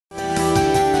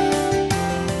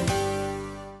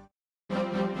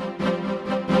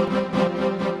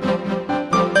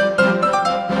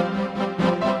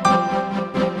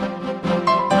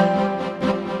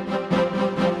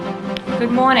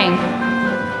morning.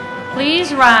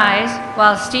 Please rise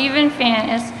while Stephen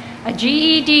Fannis, a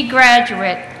GED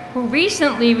graduate who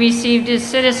recently received his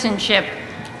citizenship,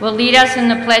 will lead us in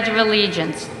the Pledge of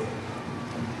Allegiance.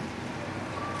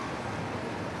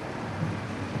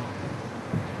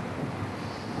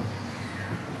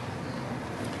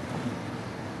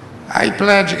 I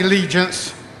pledge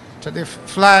allegiance to the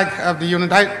flag of the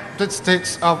United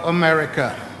States of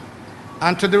America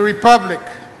and to the republic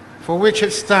for which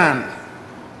it stands,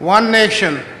 one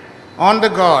nation, under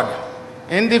God,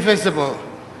 indivisible,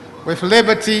 with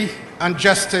liberty and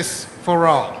justice for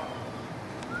all.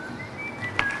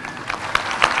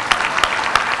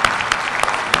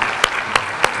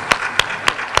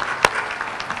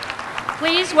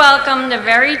 Please welcome the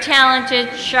very talented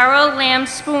Cheryl Lamb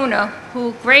Spooner,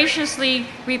 who graciously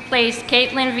replaced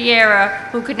Caitlin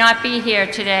Vieira, who could not be here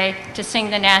today to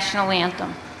sing the national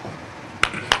anthem.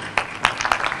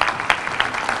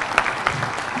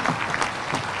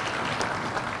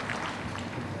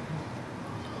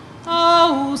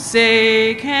 Oh,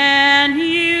 say, can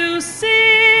you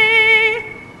see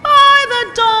by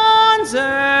the dawn's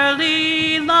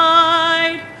early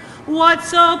light what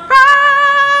so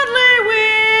proudly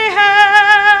we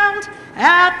hailed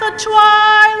at the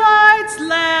twilight's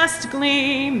last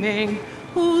gleaming,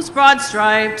 whose broad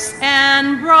stripes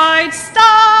and bright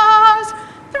stars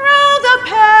through the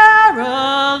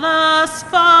perilous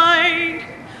fight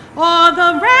o'er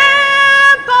the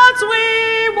ramparts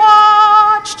we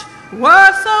watched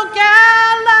were so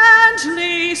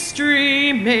gallantly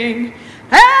streaming,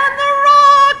 and the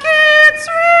rockets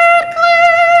red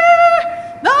clear,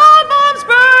 the bombs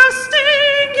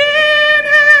bursting in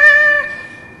air,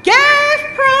 gave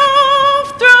proof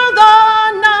through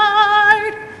the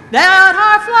night that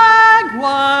our flag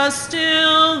was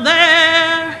still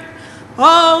there.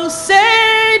 Oh,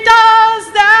 say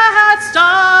does that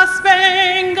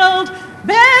star-spangled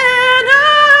banner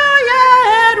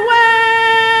yet wave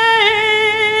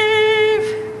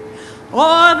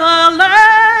o'er the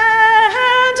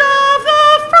land of the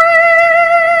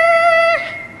free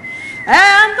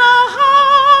and the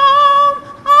home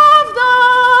of the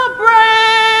brave?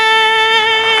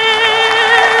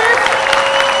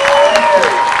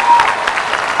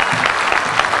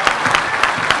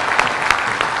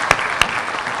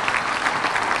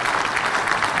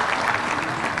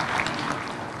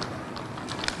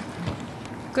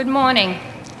 Good morning.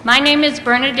 My name is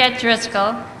Bernadette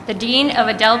Driscoll, the Dean of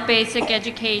Adult Basic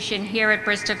Education here at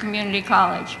Bristol Community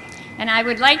College, and I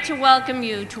would like to welcome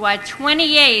you to our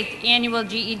 28th annual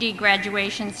GED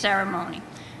graduation ceremony.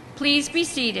 Please be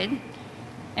seated,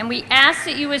 and we ask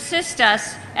that you assist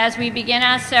us as we begin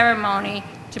our ceremony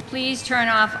to please turn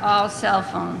off all cell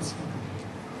phones.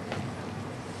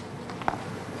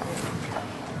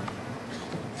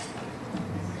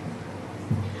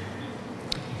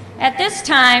 At this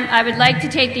time, I would like to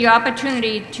take the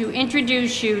opportunity to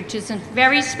introduce you to some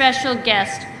very special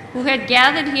guests who had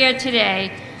gathered here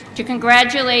today to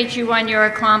congratulate you on your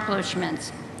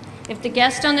accomplishments. If the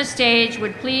guest on the stage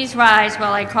would please rise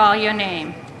while I call your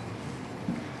name.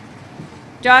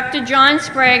 Dr. John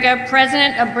Sprague,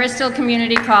 President of Bristol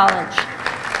Community College.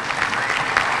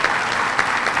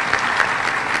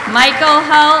 Michael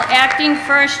Hull, Acting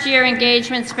First Year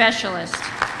Engagement Specialist.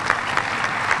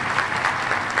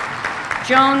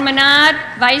 Joan Menard,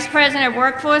 Vice President of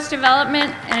Workforce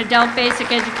Development and Adult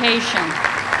Basic Education.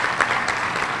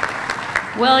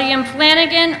 William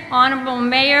Flanagan, Honorable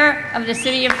Mayor of the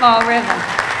City of Fall River.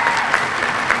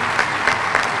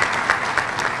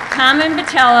 Carmen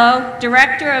Botello,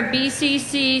 Director of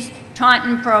BCC's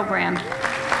Taunton Program.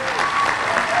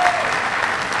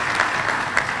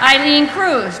 Eileen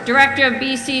Cruz, Director of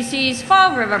BCC's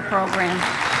Fall River Program.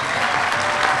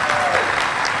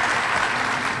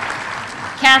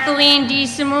 Kathleen D.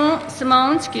 Simone,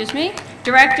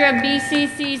 Director of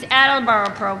BCC's Attleboro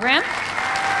Program.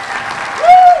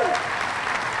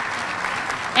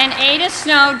 And Ada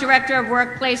Snow, Director of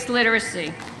Workplace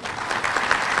Literacy.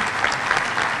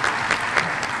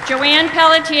 Joanne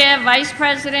Pelletier, Vice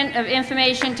President of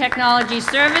Information Technology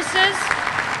Services.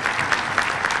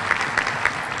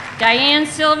 Diane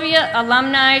Sylvia,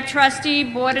 Alumni Trustee,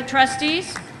 Board of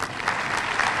Trustees.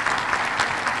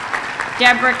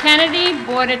 Deborah Kennedy,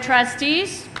 Board of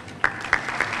Trustees.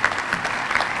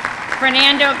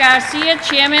 Fernando Garcia,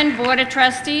 Chairman, Board of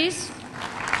Trustees.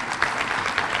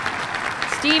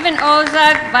 Stephen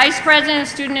Ozark, Vice President of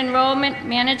Student Enrollment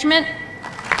Management.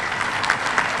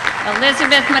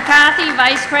 Elizabeth McCarthy,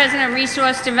 Vice President of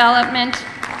Resource Development.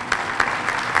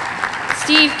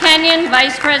 Steve Kenyon,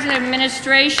 Vice President of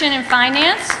Administration and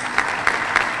Finance.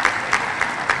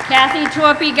 Kathy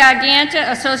Torpy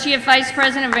Garganta, Associate Vice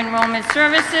President of Enrollment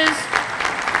Services.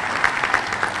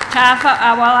 Tafa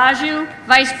Awalaju,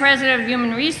 Vice President of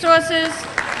Human Resources.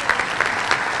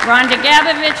 Rhonda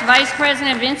Gabovich, Vice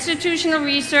President of Institutional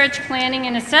Research, Planning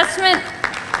and Assessment.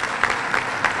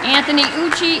 Anthony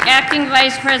Ucci, Acting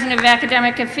Vice President of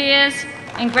Academic Affairs.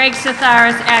 And Greg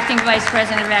Satharis, Acting Vice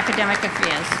President of Academic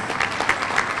Affairs.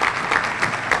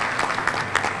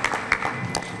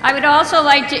 I would also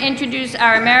like to introduce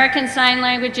our American Sign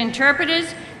Language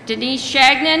interpreters, Denise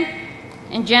Shagnon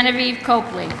and Genevieve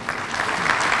Copley.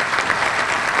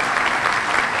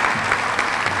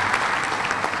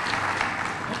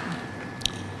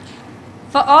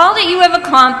 For all that you have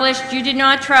accomplished, you did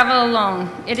not travel alone.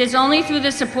 It is only through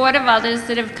the support of others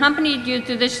that have accompanied you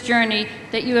through this journey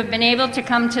that you have been able to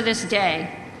come to this day.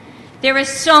 There are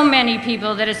so many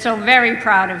people that are so very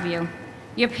proud of you.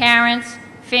 Your parents,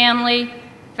 family,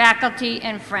 faculty,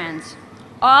 and friends,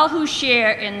 all who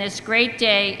share in this great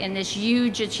day and this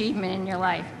huge achievement in your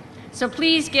life. So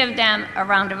please give them a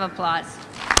round of applause.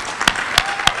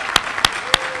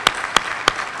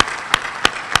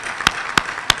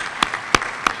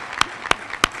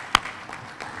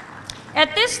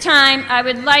 At this time, I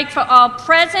would like for all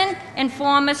present and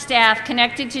former staff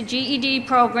connected to GED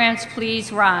programs,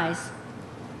 please rise.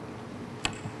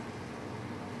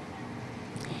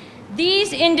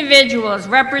 These individuals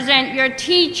represent your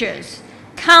teachers,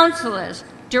 counselors,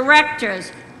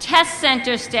 directors, test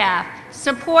center staff,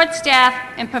 support staff,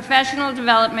 and professional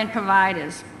development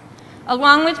providers.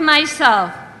 Along with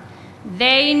myself,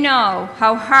 they know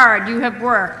how hard you have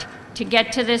worked to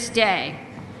get to this day,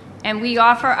 and we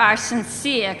offer our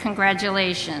sincere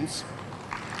congratulations.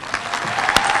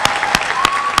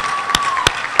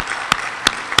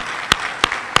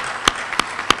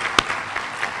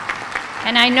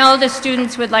 And I know the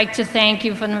students would like to thank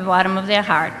you from the bottom of their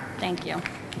heart. Thank you.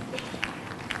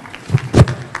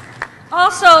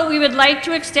 Also, we would like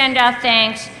to extend our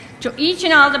thanks to each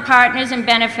and all the partners and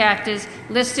benefactors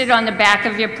listed on the back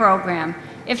of your program.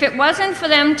 If it wasn't for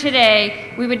them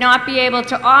today, we would not be able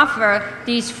to offer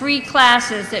these free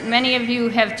classes that many of you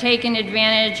have taken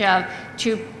advantage of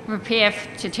to prepare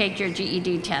to take your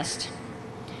GED test.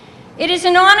 It is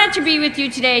an honor to be with you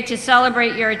today to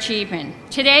celebrate your achievement.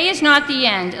 Today is not the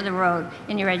end of the road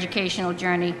in your educational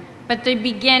journey, but the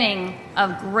beginning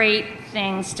of great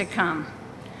things to come.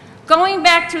 Going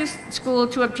back to school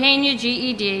to obtain your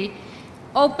GED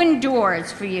open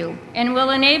doors for you and will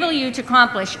enable you to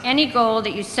accomplish any goal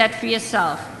that you set for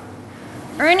yourself.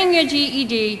 Earning your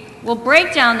GED will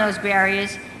break down those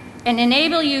barriers and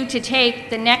enable you to take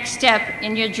the next step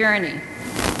in your journey.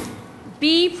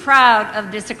 Be proud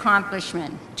of this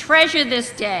accomplishment, treasure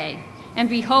this day, and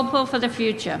be hopeful for the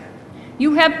future.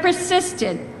 You have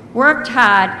persisted, worked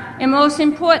hard, and most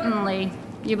importantly,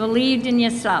 you believed in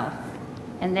yourself,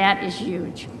 and that is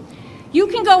huge. You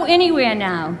can go anywhere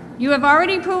now. You have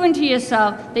already proven to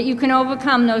yourself that you can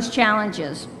overcome those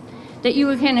challenges, that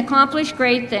you can accomplish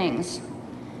great things.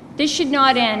 This should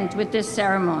not end with this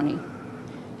ceremony.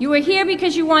 You are here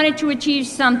because you wanted to achieve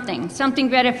something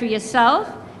better for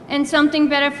yourself and something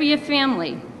better for your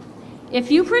family. If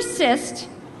you persist,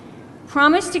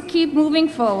 promise to keep moving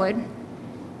forward,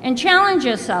 and challenge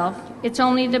yourself, it's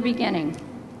only the beginning.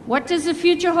 What does the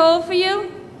future hold for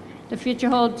you? The future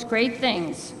holds great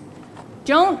things.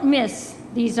 Don't miss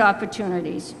these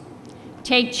opportunities.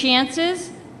 Take chances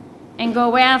and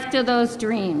go after those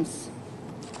dreams.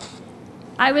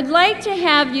 I would like to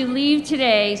have you leave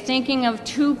today thinking of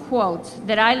two quotes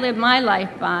that I live my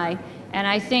life by, and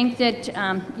I think that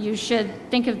you should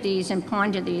think of these and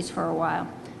ponder these for a while.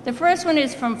 The first one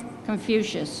is from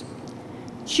Confucius.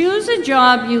 Choose a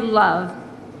job you love,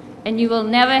 and you will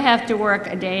never have to work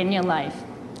a day in your life.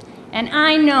 And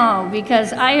I know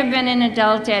because I have been in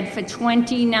adult ed for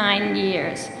 29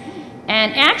 years.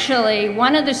 And actually,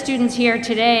 one of the students here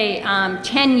today,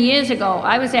 10 years ago,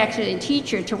 I was actually a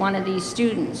teacher to one of these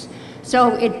students.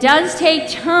 So it does take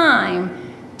time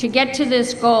to get to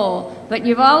this goal, but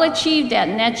you've all achieved that,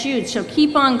 and that's huge, so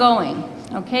keep on going,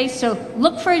 okay? So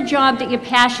look for a job that you're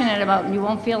passionate about, and you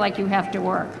won't feel like you have to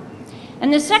work.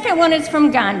 And the second one is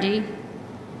from Gandhi.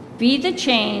 Be the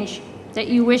change that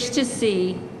you wish to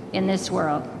see in this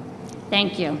world.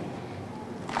 Thank you.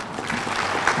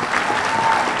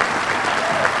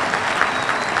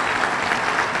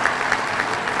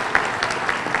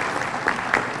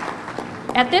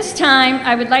 At this time,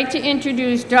 I would like to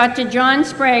introduce Dr. John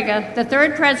Sprague, the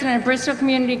third president of Bristol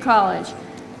Community College.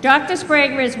 Dr.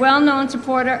 Sprague is a well-known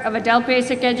supporter of adult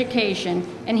basic education,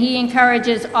 and he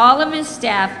encourages all of his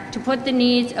staff to put the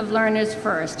needs of learners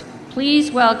first.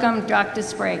 Please welcome Dr.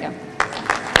 Sprague.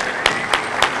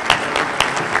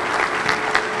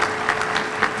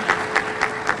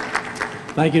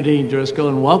 Thank you, Dean Driscoll,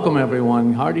 and welcome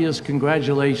everyone. Heartiest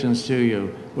congratulations to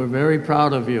you. We're very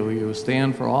proud of you. You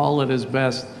stand for all that is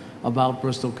best about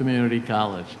Bristol Community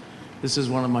College. This is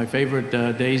one of my favorite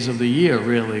days of the year,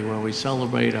 really, where we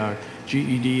celebrate our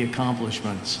GED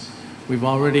accomplishments. We've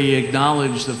already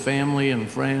acknowledged the family and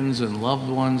friends and loved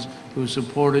ones who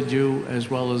supported you, as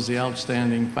well as the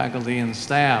outstanding faculty and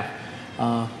staff.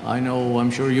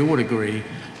 I'm sure you would agree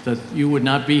that you would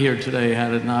not be here today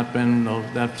had it not been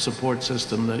that support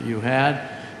system that you had,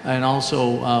 and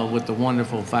also with the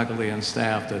wonderful faculty and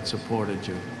staff that supported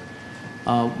you.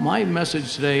 My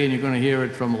message today, and you're going to hear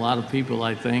it from a lot of people,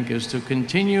 I think, is to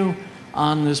continue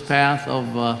on this path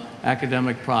of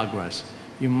academic progress.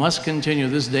 You must continue.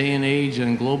 This day and age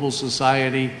in global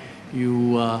society,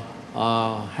 you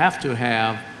have to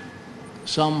have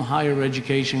some higher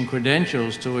education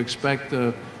credentials to expect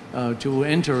to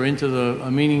enter into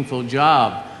a meaningful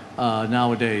job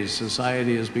nowadays.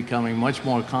 Society is becoming much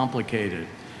more complicated.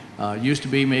 Used to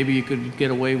be maybe you could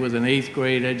get away with an 8th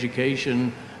grade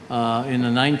education in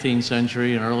the 19th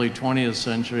century and early 20th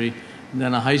century, and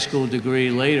then a high school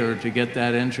degree later to get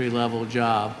that entry-level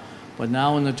job. But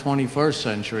now in the 21st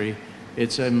century,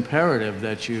 it's imperative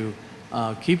that you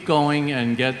keep going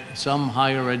and get some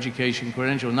higher education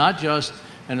credential, not just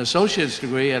an associate's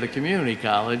degree at a community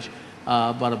college,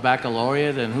 but a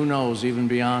baccalaureate, and who knows, even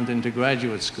beyond into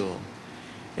graduate school.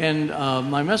 And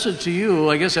my message to you,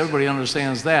 I guess everybody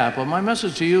understands that, but my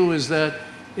message to you is that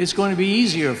it's going to be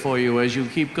easier for you as you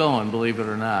keep going, believe it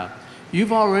or not.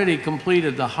 You've already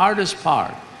completed the hardest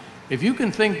part. If you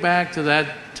can think back to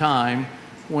that time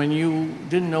when you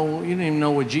didn't even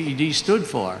know what GED stood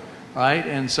for, right?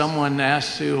 And someone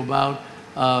asked you about,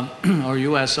 or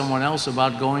you asked someone else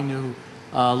about going to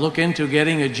look into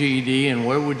getting a GED and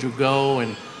where would you go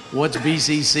and what's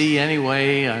BCC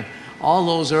anyway, all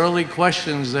those early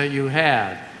questions that you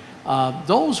had.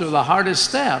 Those are the hardest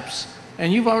steps,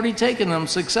 and you've already taken them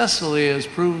successfully as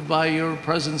proved by your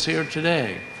presence here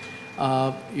today.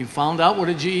 You found out what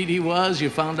a GED was, you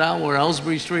found out where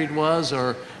Ellsbury Street was,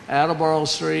 or Attleboro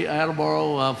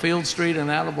Field Street in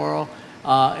Attleboro,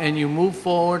 and you moved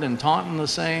forward, and Taunton the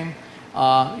same.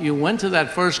 You went to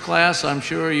that first class. I'm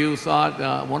sure you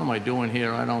thought, what am I doing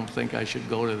here? I don't think I should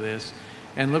go to this.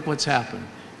 And look what's happened.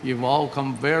 You've all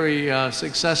come very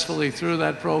successfully through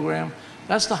that program.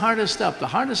 That's the hardest step. The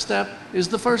hardest step is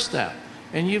the first step,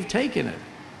 and you've taken it.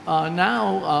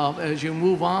 Now, as you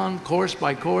move on course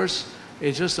by course,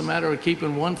 it's just a matter of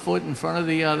keeping one foot in front of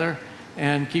the other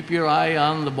and keep your eye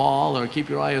on the ball, or keep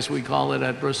your eye, as we call it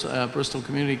at Bristol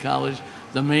Community College,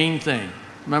 the main thing.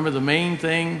 Remember, the main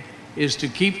thing is to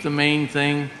keep the main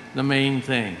thing the main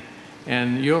thing.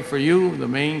 And for you, the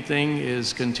main thing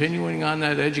is continuing on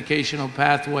that educational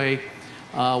pathway,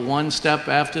 one step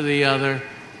after the other.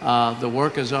 The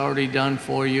work is already done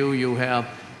for you.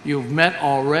 You've met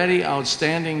already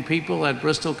outstanding people at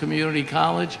Bristol Community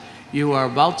College. You are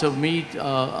about to meet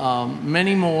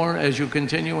many more as you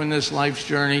continue in this life's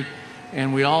journey,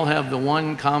 and we all have the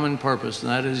one common purpose, and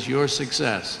that is your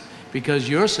success, because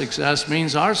your success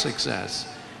means our success.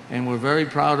 And we're very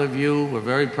proud of you. We're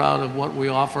very proud of what we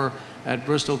offer at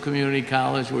Bristol Community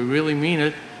College. We really mean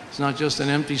it. It's not just an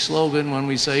empty slogan when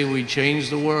we say we change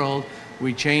the world.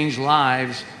 We change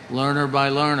lives, learner by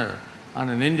learner. On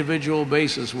an individual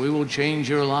basis, we will change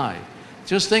your life.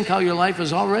 Just think how your life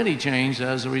has already changed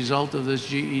as a result of this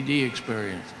GED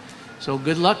experience. So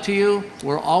good luck to you.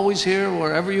 We're always here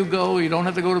wherever you go. You don't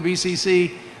have to go to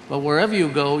BCC, but wherever you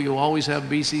go, you always have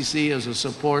BCC as a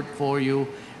support for you,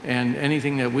 and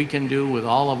anything that we can do with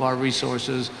all of our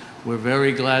resources, we're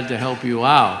very glad to help you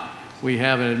out. We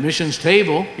have an admissions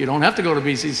table. You don't have to go to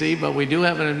BCC, but we do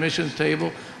have an admissions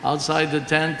table outside the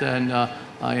tent, and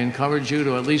I encourage you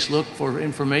to at least look for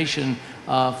information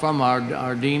from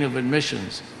our Dean of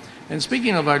Admissions. And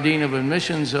speaking of our Dean of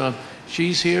Admissions,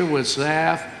 she's here with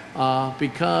staff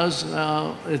because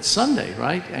it's Sunday,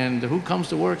 right? And who comes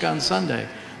to work on Sunday?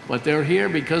 But they're here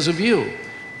because of you.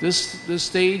 This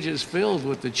stage is filled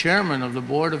with the chairman of the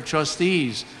Board of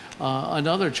Trustees,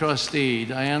 another trustee,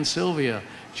 Diane Sylvia.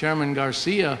 Chairman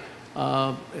Garcia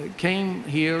came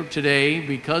here today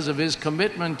because of his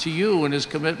commitment to you and his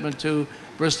commitment to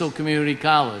Bristol Community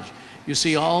College. You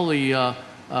see all the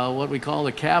what we call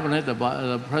the cabinet,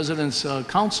 the president's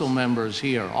council members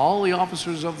here, all the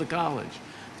officers of the college.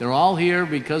 They're all here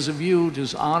because of you,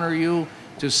 to honor you,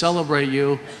 to celebrate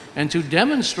you, and to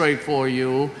demonstrate for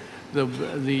you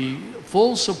the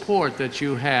full support that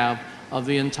you have of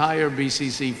the entire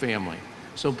BCC family.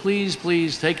 So please,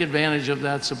 please take advantage of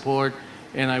that support,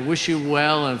 and I wish you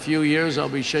well. In a few years, I'll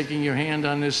be shaking your hand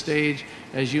on this stage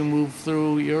as you move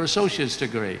through your associate's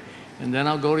degree. and then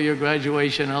I'll go to your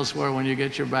graduation elsewhere when you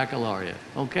get your baccalaureate,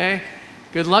 okay?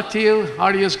 Good luck to you.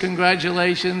 Heartiest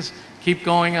congratulations. Keep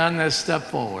going on this step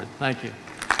forward. Thank you.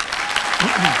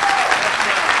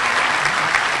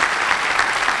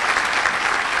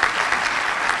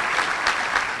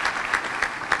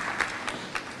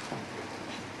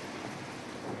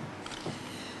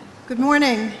 Good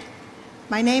morning.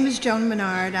 My name is Joan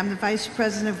Menard. I'm the Vice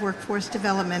President of Workforce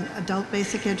Development, Adult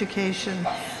Basic Education.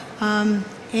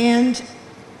 And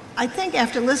I think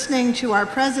after listening to our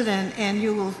president, and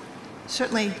you will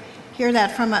certainly hear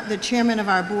that from the chairman of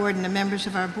our board and the members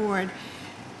of our board,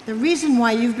 the reason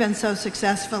why you've been so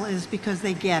successful is because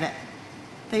they get it.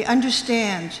 They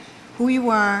understand who you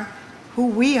are, who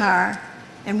we are,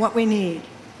 and what we need.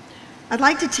 I'd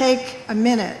like to take a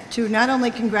minute to not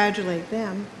only congratulate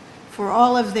them for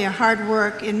all of their hard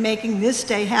work in making this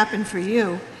day happen for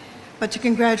you, but to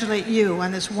congratulate you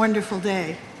on this wonderful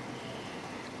day.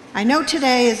 I know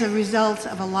today is a result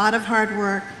of a lot of hard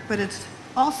work, but it's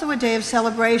also a day of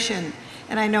celebration,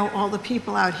 and I know all the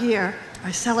people out here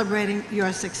are celebrating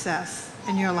your success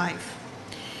and your life.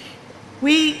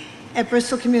 We at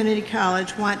Bristol Community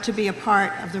College want to be a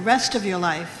part of the rest of your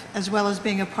life, as well as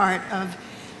being a part of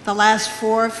the last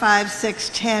 4, 5,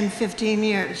 6, 10, 15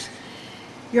 years.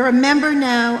 You're a member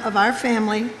now of our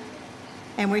family,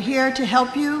 and we're here to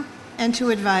help you and to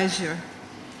advise you.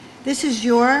 This is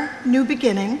your new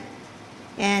beginning,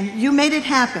 and you made it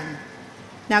happen.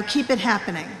 Now keep it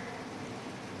happening.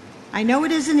 I know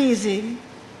it isn't easy,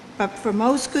 but for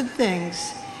most good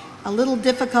things, a little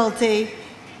difficulty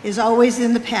is always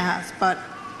in the path, but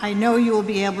I know you will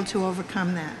be able to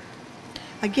overcome that.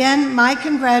 Again, my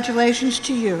congratulations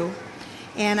to you.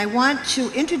 And I want to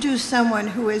introduce someone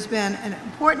who has been an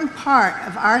important part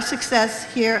of our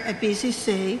success here at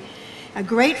BCC, a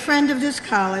great friend of this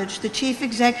college, the Chief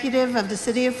Executive of the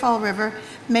City of Fall River,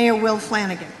 Mayor Will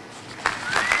Flanagan.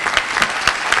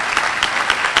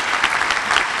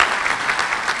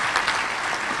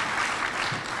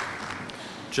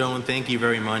 Joan, thank you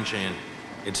very much, and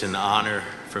it's an honor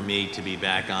for me to be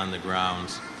back on the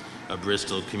grounds of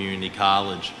Bristol Community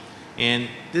College. And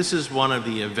this is one of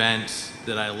the events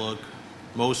that I look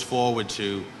most forward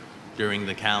to during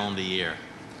the calendar year,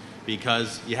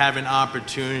 because you have an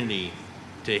opportunity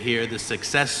to hear the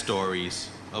success stories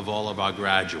of all of our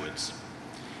graduates.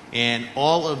 And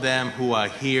all of them who are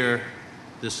here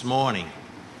this morning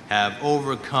have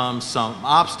overcome some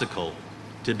obstacle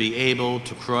to be able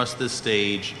to cross the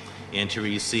stage and to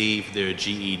receive their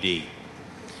GED.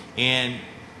 And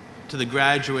to the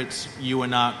graduates, you are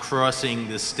not crossing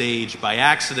the stage by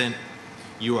accident.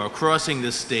 You are crossing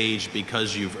the stage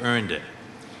because you've earned it.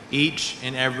 Each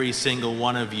and every single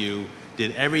one of you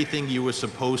did everything you were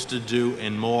supposed to do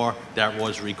and more that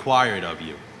was required of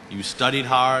you. You studied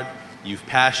hard, you've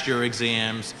passed your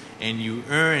exams, and you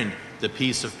earned the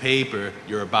piece of paper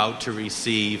you're about to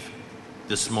receive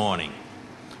this morning.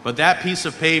 But that piece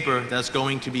of paper that's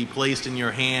going to be placed in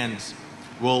your hands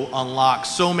will unlock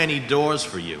so many doors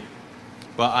for you.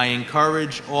 But I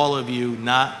encourage all of you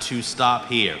not to stop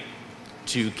here,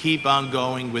 to keep on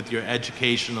going with your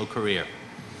educational career.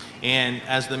 And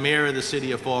as the mayor of the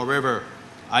city of Fall River,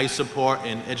 I support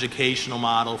an educational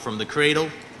model from the cradle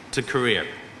to career,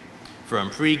 from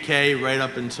pre-K right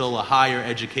up until a higher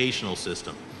educational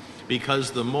system.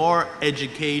 Because the more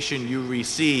education you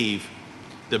receive,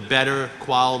 the better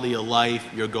quality of life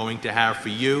you're going to have for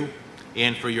you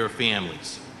and for your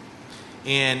families.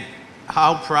 And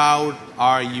how proud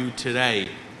are you today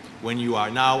when you are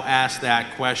now asked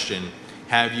that question,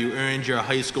 have you earned your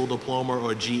high school diploma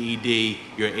or GED?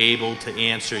 You're able to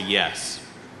answer yes.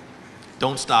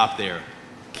 Don't stop there.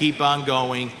 Keep on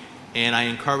going, and I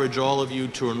encourage all of you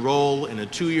to enroll in a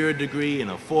 2-year degree, in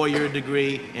a 4-year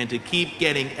degree, and to keep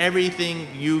getting everything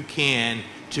you can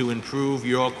to improve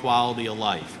your quality of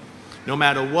life. No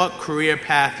matter what career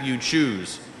path you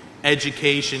choose,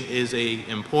 education is an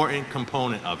important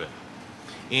component of it.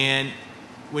 And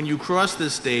when you cross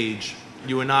this stage,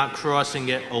 you are not crossing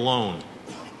it alone.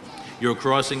 You're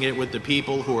crossing it with the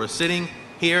people who are sitting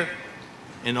here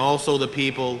and also the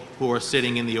people who are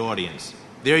sitting in the audience.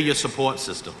 They're your support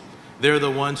system. They're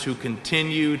the ones who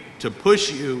continue to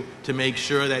push you to make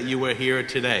sure that you are here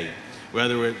today,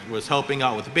 whether it was helping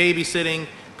out with babysitting,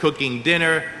 cooking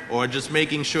dinner, or just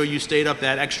making sure you stayed up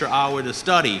that extra hour to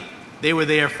study. They were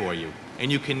there for you,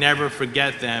 and you can never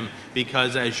forget them,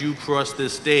 because as you cross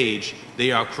this stage,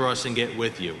 they are crossing it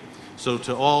with you. So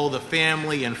to all the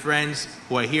family and friends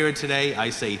who are here today, I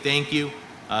say thank you.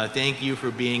 Thank you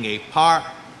for being a part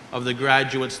of the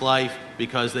graduate's life,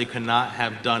 because they could not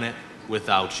have done it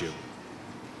without you.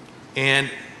 And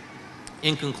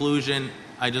in conclusion,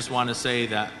 I just want to say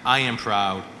that I am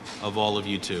proud of all of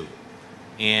you too.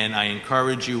 And I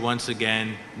encourage you once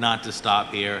again not to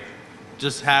stop here.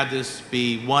 Just have this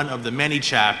be one of the many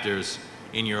chapters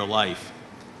in your life.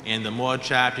 And the more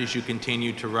chapters you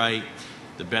continue to write,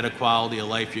 the better quality of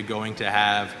life you're going to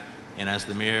have. And as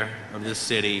the mayor of this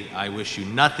city, I wish you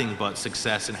nothing but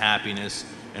success and happiness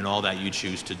in all that you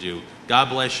choose to do. God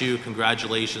bless you.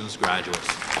 Congratulations, graduates.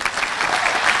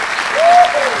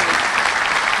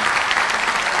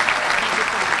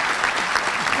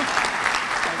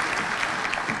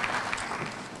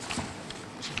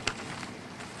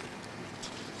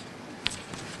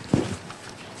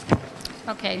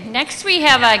 Okay, next we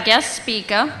have our guest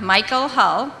speaker, Michael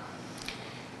Hull.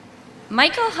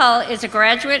 Michael Hull is a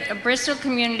graduate of Bristol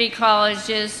Community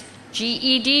College's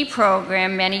GED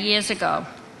program many years ago.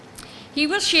 He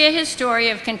will share his story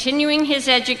of continuing his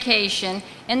education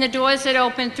and the doors that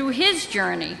opened through his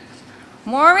journey.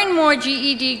 More and more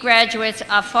GED graduates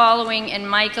are following in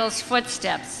Michael's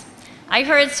footsteps. I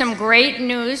heard some great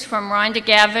news from Rhonda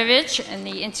Gavovich and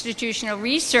the Institutional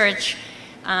Research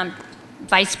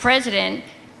Vice President.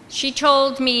 She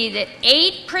told me that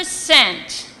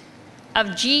 8%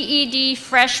 of GED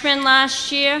freshmen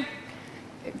last year,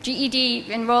 GED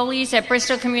enrollees at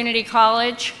Bristol Community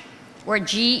College, were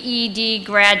GED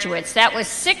graduates. That was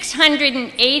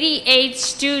 688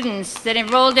 students that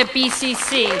enrolled at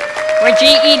BCC were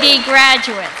GED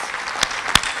graduates.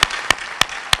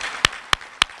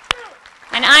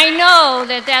 And I know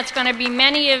that that's going to be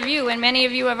many of you, and many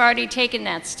of you have already taken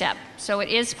that step. So it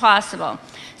is possible.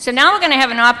 So now we're going to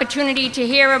have an opportunity to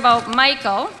hear about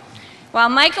Michael. While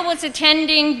Michael was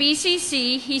attending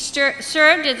BCC, he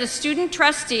served as a student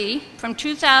trustee from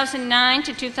 2009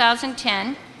 to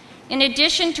 2010, in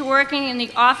addition to working in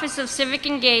the Office of Civic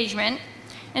Engagement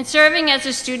and serving as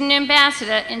a student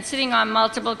ambassador and sitting on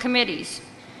multiple committees.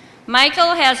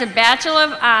 Michael has a Bachelor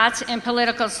of Arts in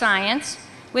Political Science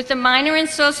with a minor in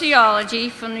Sociology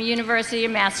from the University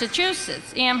of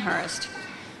Massachusetts, Amherst.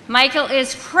 Michael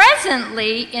is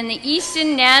presently in the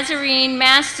Eastern Nazarene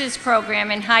Master's Program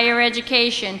in Higher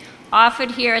Education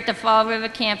offered here at the Fall River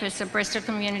campus of Bristol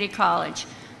Community College.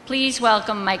 Please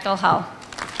welcome Michael Hull.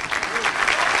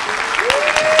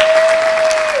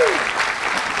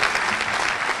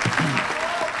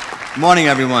 Good morning,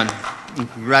 everyone,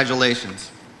 and congratulations.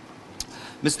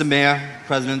 Mr. Mayor,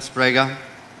 President Sprague,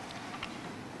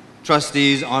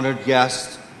 trustees, honored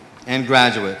guests, and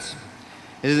graduates.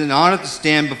 It is an honor to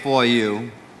stand before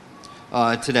you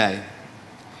today.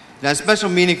 It has special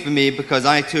meaning for me because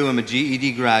I, too, am a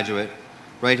GED graduate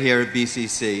right here at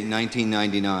BCC in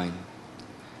 1999.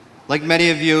 Like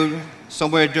many of you,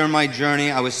 somewhere during my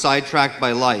journey, I was sidetracked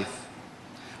by life.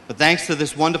 But thanks to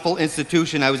this wonderful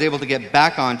institution, I was able to get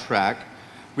back on track,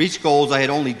 reach goals I had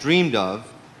only dreamed of,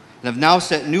 and have now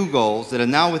set new goals that are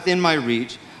now within my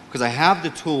reach because I have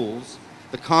the tools,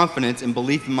 the confidence, and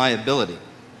belief in my ability.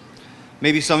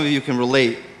 Maybe some of you can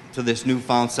relate to this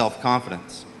newfound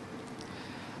self-confidence.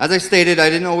 As I stated,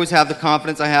 I didn't always have the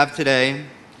confidence I have today.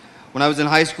 When I was in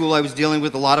high school, I was dealing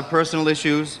with a lot of personal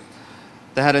issues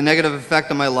that had a negative effect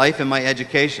on my life and my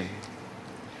education.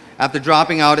 After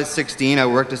dropping out at 16, I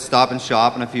worked at Stop and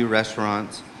Shop in a few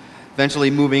restaurants,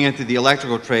 eventually moving into the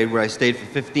electrical trade where I stayed for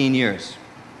 15 years.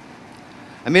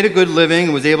 I made a good living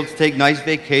and was able to take nice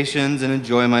vacations and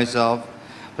enjoy myself,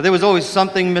 but there was always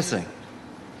something missing.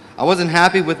 I wasn't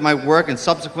happy with my work and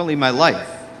subsequently my life.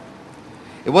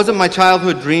 It wasn't my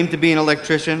childhood dream to be an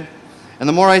electrician, and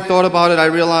the more I thought about it, I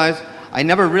realized I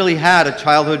never really had a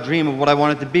childhood dream of what I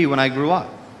wanted to be when I grew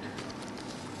up.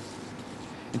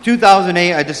 In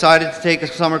 2008, I decided to take a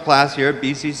summer class here at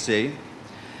BCC,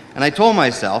 and I told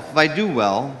myself, if I do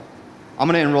well, I'm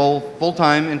going to enroll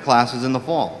full-time in classes in the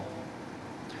fall.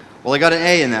 Well, I got an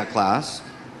A in that class,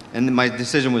 and my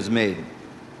decision was made.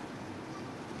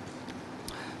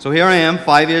 So here I am,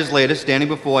 5 years later, standing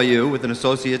before you with an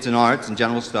Associate's in Arts and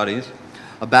General Studies,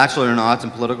 a Bachelor in Arts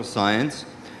and Political Science,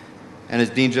 and as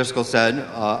Dean Driscoll said,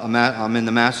 I'm in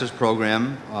the Master's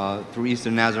Program through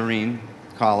Eastern Nazarene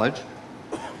College.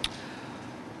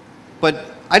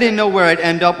 But I didn't know where I'd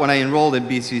end up when I enrolled at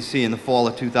BCC in the fall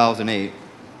of 2008.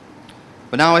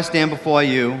 But now I stand before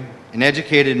you, an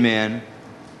educated man,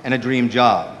 and a dream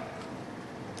job.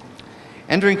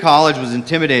 Entering college was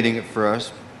intimidating at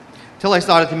first, until I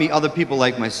started to meet other people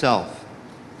like myself.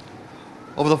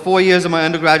 Over the 4 years of my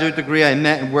undergraduate degree, I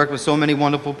met and worked with so many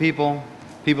wonderful people,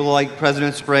 people like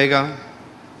President Sprague,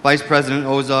 Vice President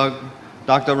Ozug,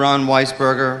 Dr. Ron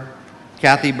Weisberger,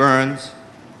 Kathy Burns.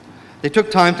 They took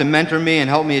time to mentor me and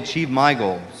help me achieve my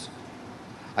goals.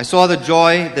 I saw the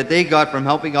joy that they got from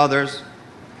helping others,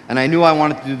 and I knew I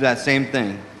wanted to do that same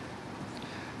thing.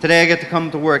 Today I get to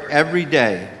come to work every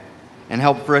day and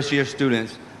help first-year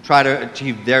students try to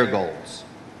achieve their goals.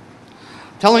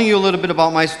 I'm telling you a little bit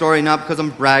about my story, not because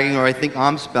I'm bragging or I think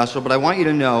I'm special, but I want you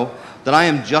to know that I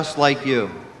am just like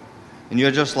you, and you're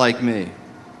just like me.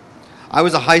 I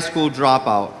was a high school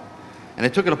dropout, and I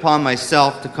took it upon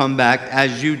myself to come back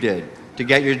as you did, to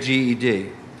get your GED,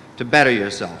 to better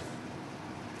yourself.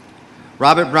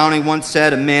 Robert Browning once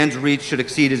said, "A man's reach should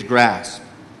exceed his grasp."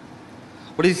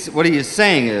 What he is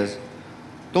saying is,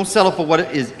 don't settle for what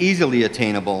is easily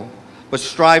attainable, but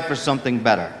strive for something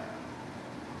better.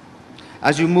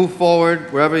 As you move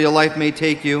forward, wherever your life may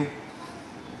take you,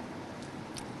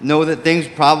 know that things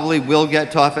probably will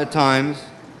get tough at times.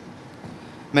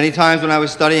 Many times when I was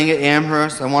studying at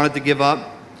Amherst, I wanted to give up.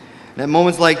 And at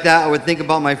moments like that, I would think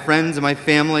about my friends and my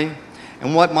family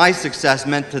and what my success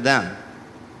meant to them.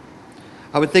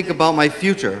 I would think about my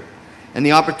future and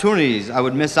the opportunities I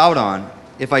would miss out on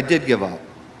if I did give up.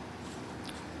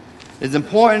 It's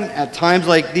important at times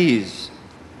like these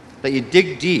that you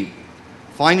dig deep,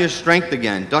 find your strength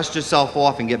again, dust yourself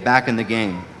off, and get back in the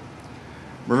game.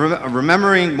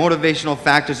 Remembering motivational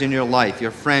factors in your life,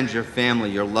 your friends, your family,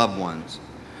 your loved ones.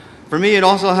 For me, it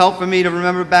also helped for me to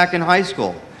remember back in high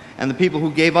school and the people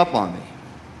who gave up on me.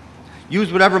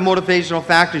 Use whatever motivational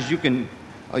factors you can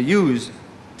use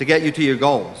to get you to your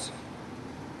goals.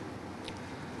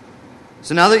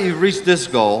 So now that you've reached this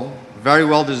goal, a very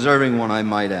well deserving one I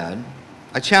might add,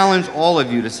 I challenge all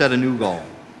of you to set a new goal.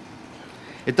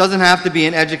 It doesn't have to be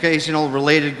an educational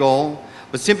related goal,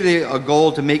 but simply a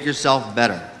goal to make yourself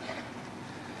better.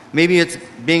 Maybe it's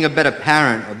being a better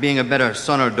parent or being a better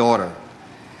son or daughter.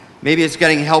 Maybe it's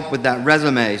getting help with that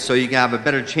resume so you can have a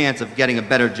better chance of getting a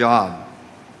better job.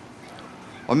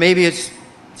 Or maybe it's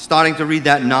starting to read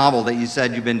that novel that you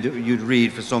said you'd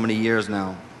read for so many years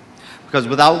now. Because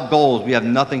without goals, we have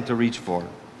nothing to reach for.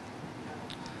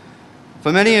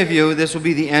 For many of you, this will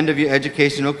be the end of your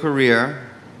educational career,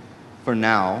 for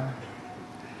now.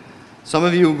 Some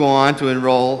of you will go on to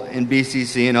enroll in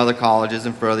BCC and other colleges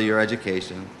and further your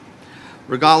education.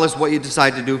 Regardless what you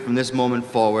decide to do from this moment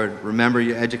forward, remember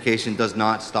your education does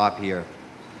not stop here.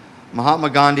 Mahatma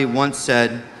Gandhi once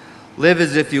said, "Live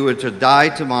as if you were to die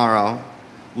tomorrow,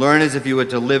 learn as if you were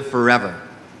to live forever."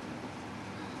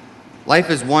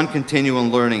 Life is one continual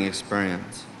learning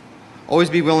experience. Always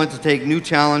be willing to take new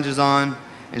challenges on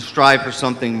and strive for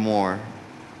something more.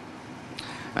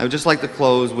 I would just like to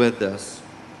close with this.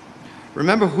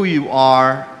 Remember who you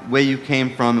are, where you came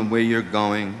from, and where you're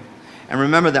going. And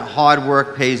remember that hard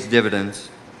work pays dividends.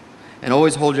 And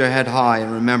always hold your head high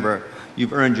and remember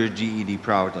you've earned your GED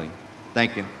proudly.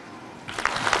 Thank you.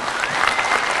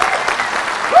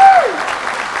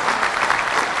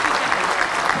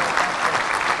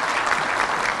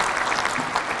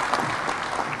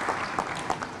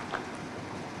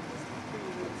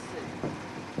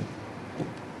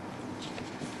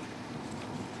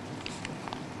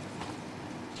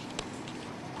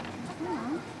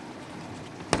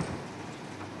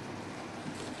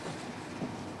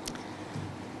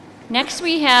 Next,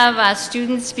 we have our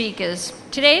student speakers.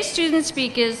 Today's student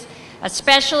speakers are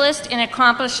specialists in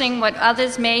accomplishing what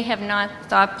others may have not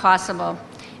thought possible,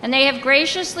 and they have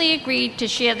graciously agreed to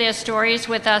share their stories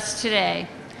with us today.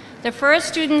 The first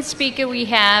student speaker we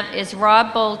have is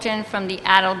Rob Bolton from the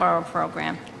Attleboro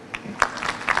program.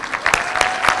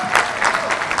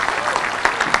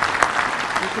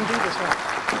 You can do this, Rob.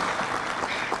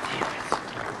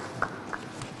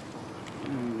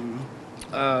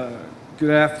 Good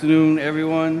afternoon,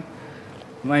 everyone.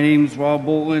 My name's Rob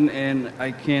Bolton, and I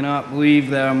cannot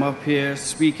believe that I'm up here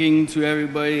speaking to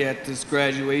everybody at this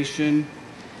graduation.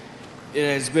 It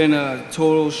has been a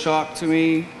total shock to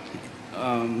me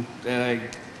that I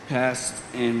passed,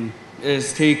 and it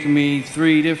has taken me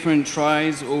 3 different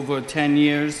tries over 10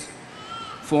 years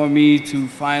for me to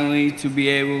finally be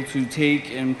able to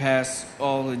take and pass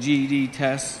all the GED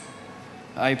tests.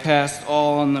 I passed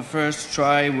all on the first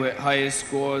try with higher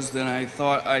scores than I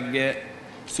thought I'd get.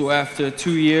 So after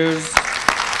 2 years,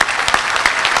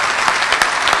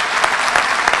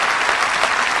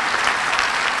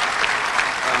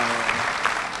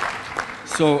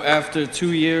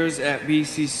 at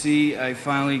BCC, I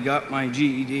finally got my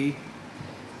GED.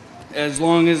 As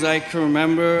long as I can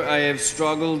remember, I have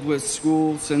struggled with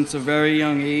school since a very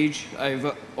young age.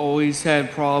 I've always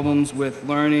had problems with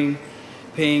learning,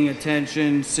 paying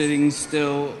attention, sitting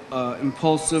still,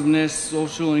 impulsiveness,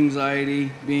 social anxiety,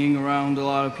 being around a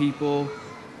lot of people,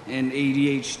 and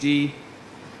ADHD.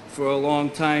 For a long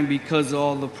time, because of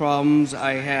all the problems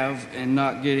I have and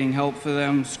not getting help for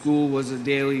them, school was a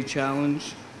daily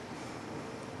challenge.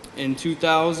 In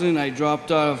 2000, I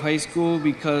dropped out of high school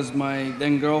because my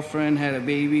then girlfriend had a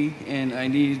baby and I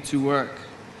needed to work.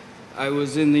 I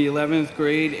was in the 11th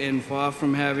grade and far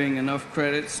from having enough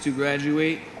credits to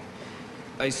graduate.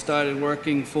 I started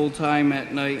working full-time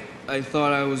at night. I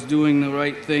thought I was doing the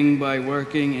right thing by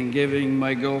working and giving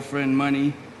my girlfriend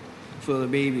money for the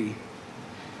baby.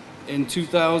 In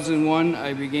 2001,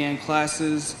 I began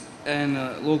classes in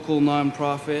a local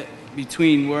nonprofit.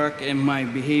 Between work and my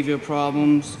behavior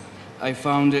problems, I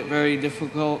found it very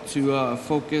difficult to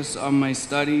focus on my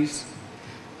studies.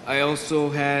 I also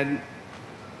had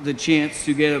the chance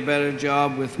to get a better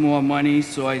job with more money,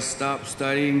 so I stopped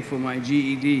studying for my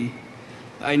GED.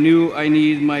 I knew I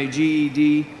needed my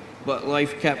GED, but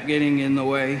life kept getting in the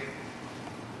way.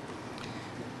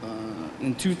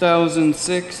 In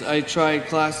 2006, I tried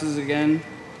classes again,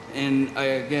 and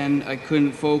I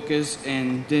couldn't focus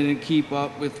and didn't keep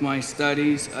up with my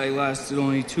studies. I lasted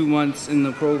only 2 months in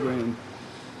the program.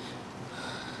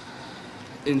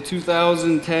 In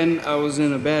 2010, I was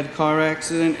in a bad car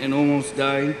accident and almost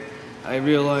died. I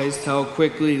realized how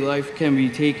quickly life can be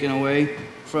taken away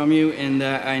from you and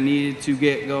that I needed to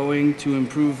get going to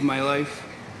improve my life.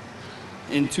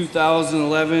 In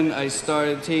 2011, I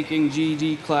started taking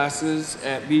GED classes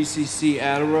at BCC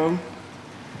GED.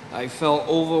 I felt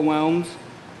overwhelmed,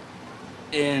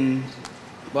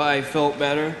 but I felt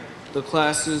better. The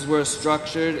classes were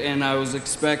structured and I was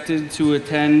expected to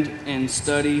attend and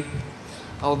study.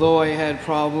 Although I had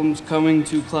problems coming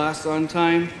to class on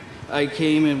time, I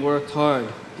came and worked hard.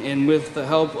 And with the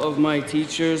help of my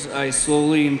teachers, I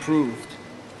slowly improved.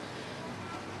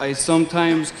 I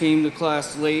sometimes came to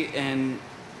class late and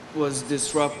was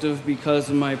disruptive because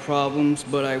of my problems,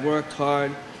 but I worked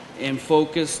hard and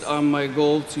focused on my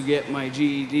goal to get my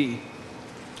GED.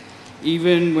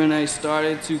 Even when I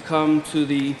started to come to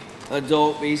the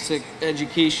adult basic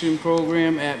education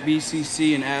program at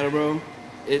BCC in Attleboro,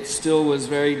 it still was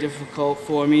very difficult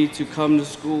for me to come to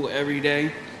school every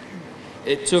day.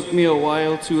 It took me a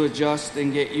while to adjust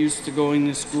and get used to going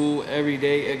to school every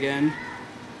day again.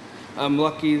 I'm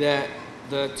lucky that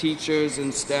the teachers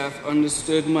and staff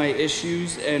understood my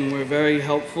issues and were very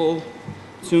helpful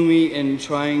to me in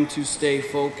trying to stay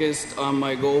focused on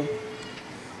my goal.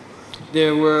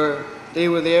 They were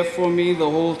there for me the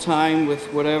whole time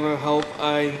with whatever help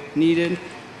I needed.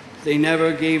 They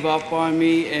never gave up on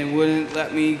me and wouldn't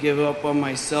let me give up on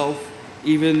myself,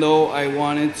 even though I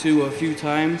wanted to a few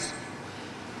times.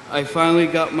 I finally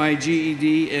got my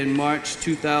GED in March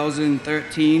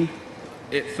 2013.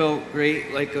 It felt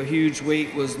great, like a huge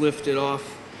weight was lifted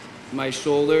off my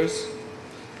shoulders.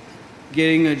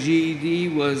 Getting a GED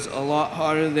was a lot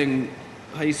harder than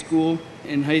high school.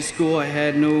 In high school, I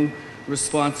had no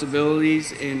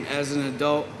responsibilities, and as an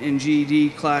adult in GED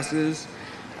classes,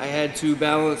 I had to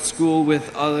balance school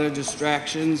with other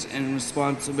distractions and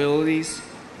responsibilities.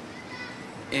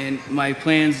 And my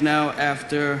plans now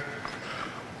after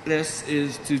this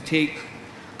is to take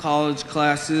college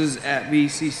classes at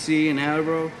BCC in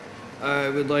Attleboro. I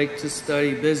would like to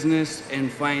study business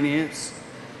and finance.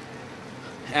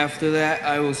 After that,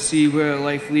 I will see where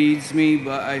life leads me,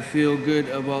 but I feel good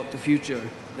about the future.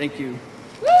 Thank you.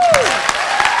 Woo!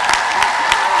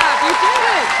 You did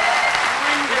it!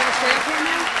 You're going to stay up here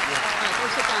now? Yeah. All right, go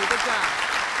sit down. Good job.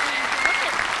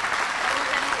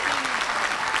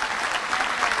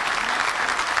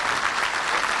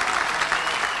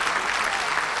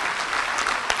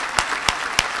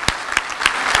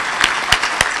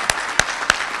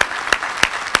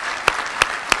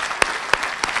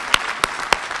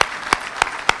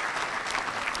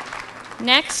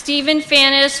 Next, Stephen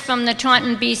Fannis from the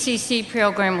Taunton BCC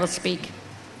program will speak.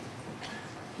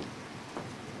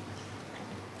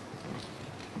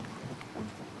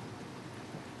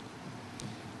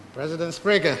 President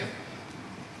Sprague,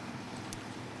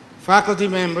 faculty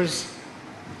members,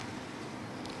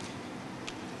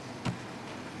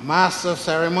 Master of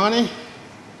Ceremony,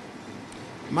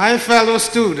 my fellow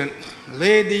student,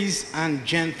 ladies and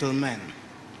gentlemen.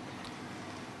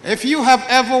 If you have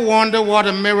ever wondered what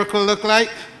a miracle looks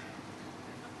like,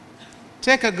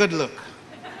 take a good look,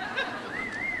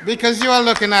 because you are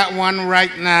looking at one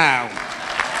right now.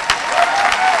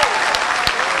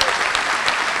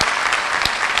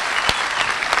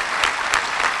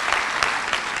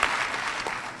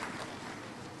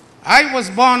 I was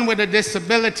born with a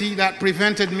disability that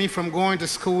prevented me from going to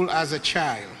school as a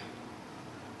child.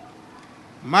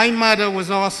 My mother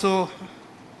was also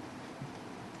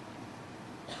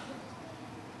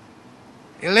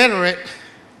illiterate.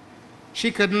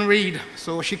 She couldn't read,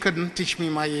 so she couldn't teach me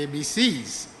my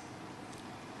ABCs.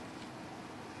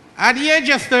 At the age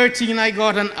of 13, I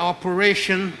got an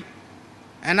operation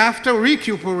And after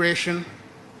recuperation,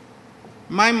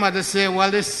 my mother said,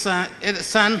 well, son,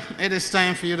 it is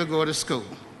time for you to go to school.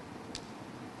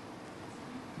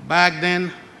 Back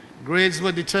then, grades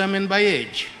were determined by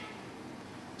age.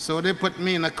 So they put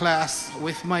me in a class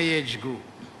with my age group.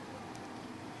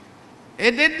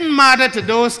 It didn't matter to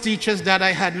those teachers that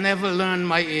I had never learned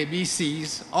my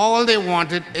ABCs. All they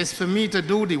wanted is for me to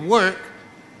do the work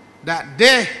that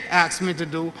they asked me to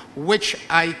do, which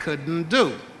I couldn't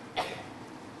do.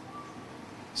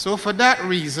 So for that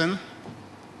reason,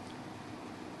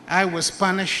 I was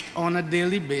punished on a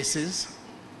daily basis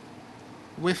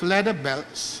with leather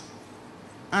belts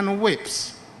and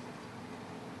whips.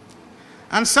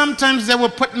 And sometimes they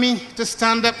would put me to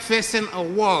stand up facing a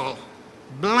wall,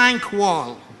 blank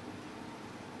wall,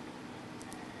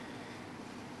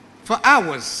 for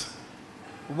hours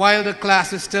while the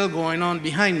class is still going on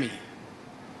behind me.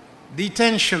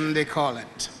 Detention, they call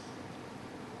it.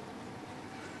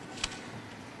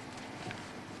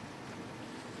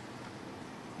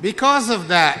 Because of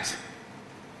that,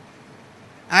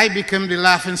 I became the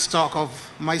laughingstock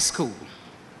of my school.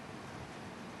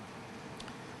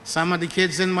 Some of the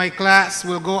kids in my class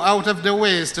will go out of their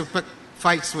ways to pick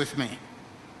fights with me.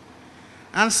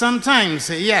 And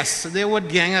sometimes, yes, they would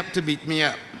gang up to beat me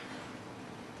up.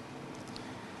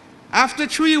 After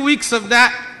 3 weeks of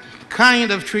that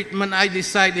kind of treatment, I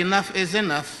decided enough is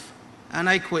enough, and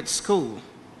I quit school.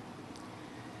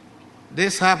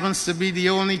 This happens to be the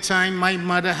only time my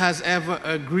mother has ever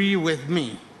agreed with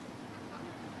me,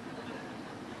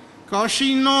 because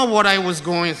she knew what I was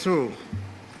going through.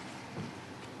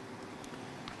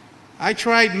 I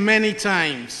tried many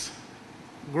times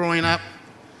growing up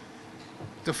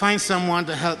to find someone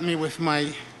to help me with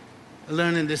my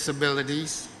learning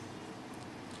disabilities.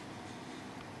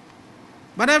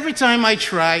 But every time I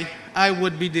tried, I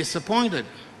would be disappointed.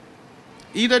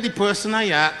 Either the person I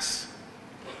asked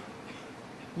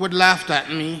would laugh at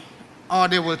me, or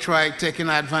they will try taking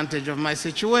advantage of my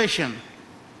situation.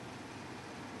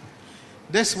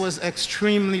 This was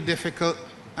extremely difficult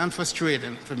and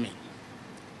frustrating for me.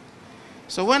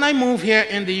 So when I moved here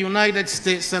in the United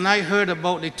States and I heard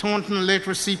about the Taunton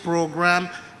Literacy Program,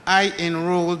 I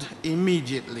enrolled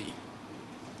immediately.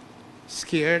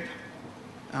 Scared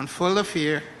and full of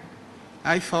fear,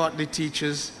 I thought the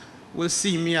teachers will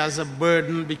see me as a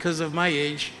burden because of my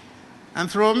age and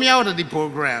throw me out of the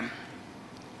program.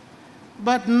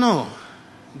 But no,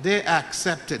 they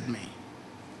accepted me.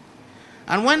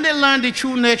 And when they learned the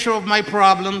true nature of my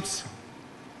problems,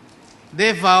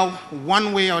 they vow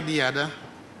one way or the other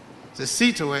to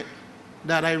see to it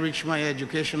that I reach my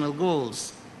educational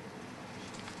goals.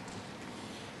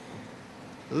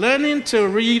 Learning to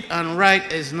read and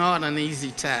write is not an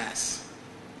easy task.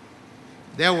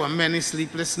 There were many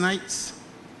sleepless nights,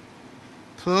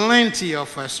 plenty of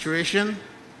frustration,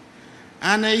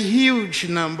 and a huge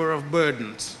number of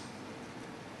burdens.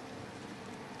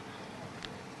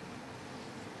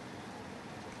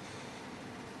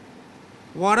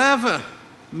 Whatever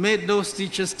made those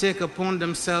teachers take upon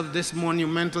themselves this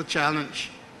monumental challenge,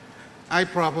 I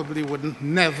probably would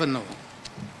never know.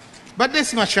 But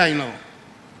this much I know.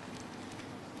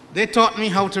 They taught me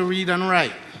how to read and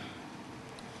write.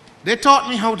 They taught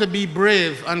me how to be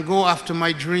brave and go after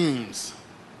my dreams.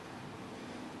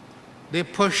 They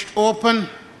pushed open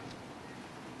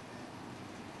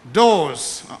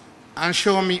doors and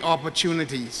showed me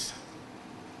opportunities.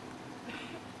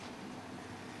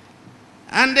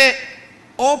 And they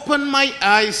opened my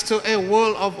eyes to a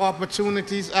world of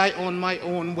opportunities I on my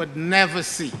own would never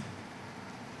see.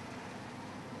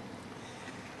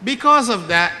 Because of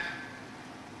that,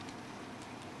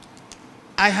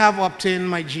 I have obtained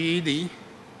my GED.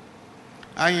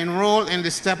 I enrolled in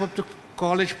the Step Up to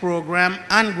College program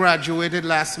and graduated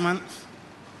last month.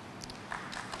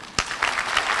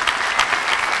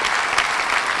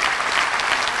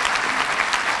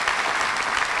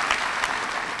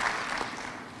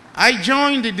 I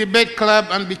joined the debate club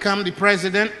and became the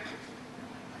president.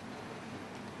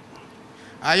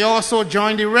 I also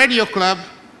joined the radio club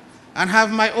and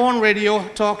have my own radio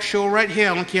talk show right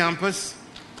here on campus.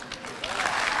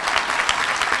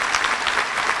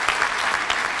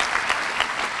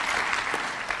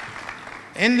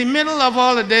 In the middle of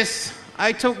all of this,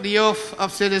 I took the oath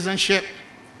of citizenship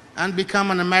and became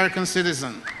an American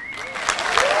citizen.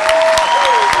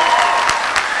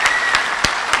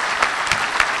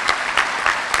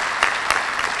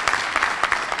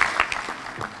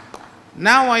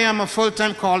 Now I am a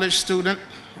full-time college student,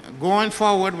 going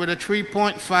forward with a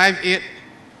 3.58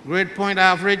 grade point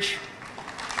average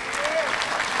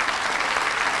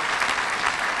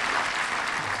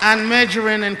and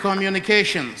majoring in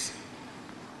communications.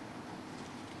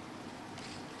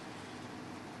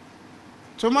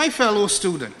 To my fellow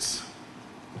students,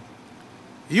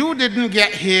 you didn't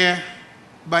get here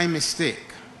by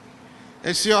mistake.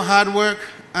 It's your hard work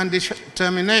and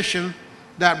determination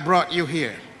that brought you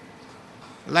here.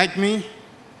 Like me,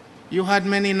 you had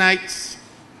many nights,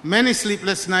 many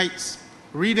sleepless nights,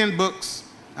 reading books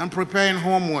and preparing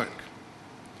homework.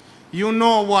 You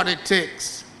know what it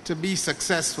takes to be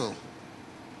successful.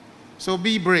 So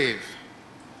be brave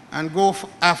and go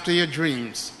after your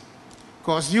dreams,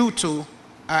 because you too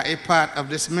are a part of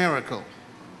this miracle.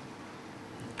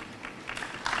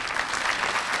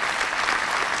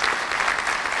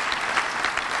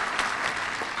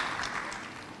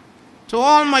 To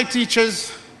all my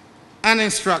teachers and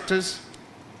instructors,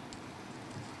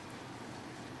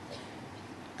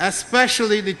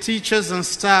 especially the teachers and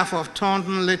staff of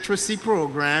Taunton Literacy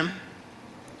Program,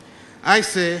 I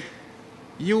say,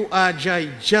 you are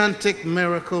gigantic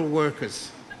miracle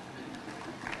workers.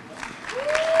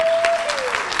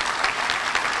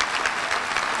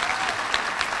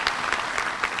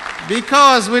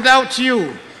 Because without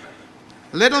you,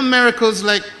 little miracles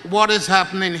like what is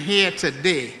happening here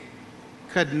today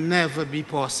could never be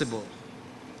possible.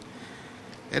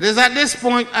 It is at this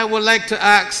point I would like to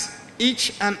ask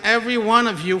each and every one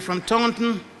of you from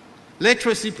Taunton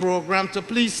Literacy Program to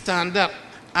please stand up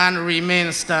and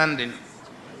remain standing.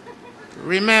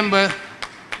 Remember,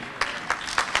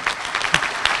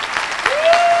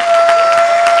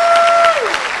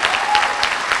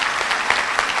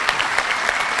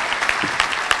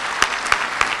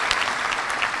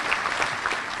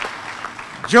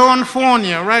 Joan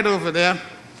Fournier, right over there,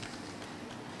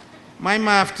 my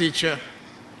math teacher.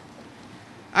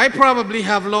 I probably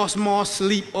have lost more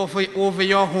sleep over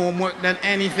your homework than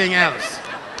anything else.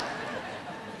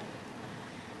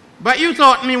 But you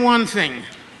taught me one thing: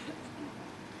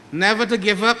 never to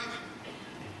give up.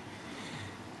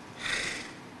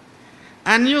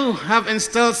 And you have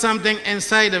instilled something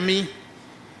inside of me,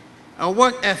 a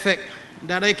work ethic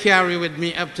that I carry with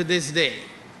me up to this day.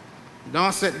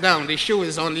 Don't sit down, the shoe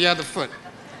is on the other foot.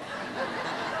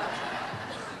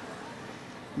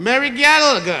 Mary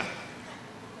Gallagher,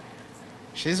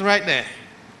 she's right there.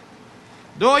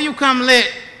 Though you come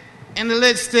late, in the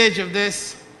late stage of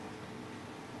this,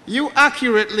 you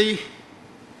accurately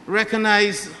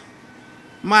recognize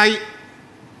my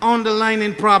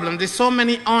underlying problem. There's so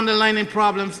many underlying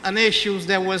problems and issues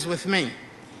there was with me.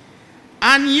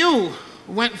 And you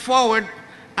went forward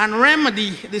and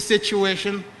remedied the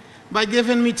situation by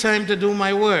giving me time to do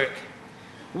my work,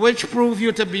 which proved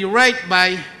you to be right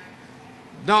by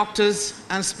doctors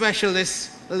and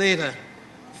specialists later.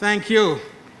 Thank you.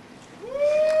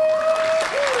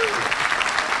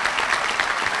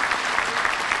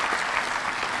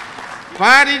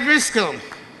 Patty Driscoll,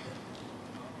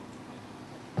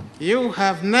 you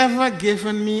have never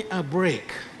given me a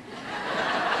break.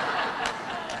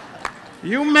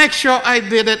 You make sure I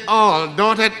did it all,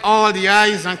 dotted all the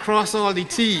I's and crossed all the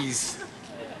T's.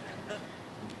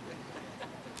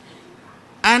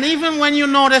 And even when you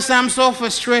notice I'm so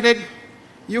frustrated,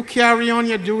 you carry on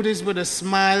your duties with a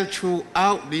smile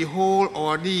throughout the whole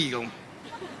ordeal.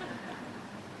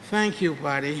 Thank you,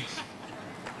 Patty.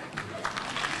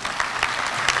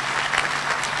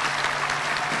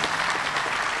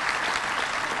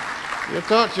 You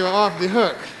thought you were off the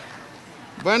hook.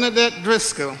 Bernadette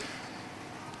Driscoll,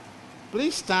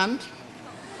 please stand.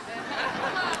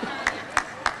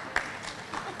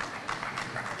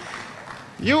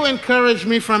 You encouraged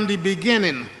me from the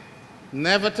beginning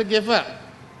never to give up.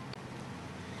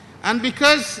 And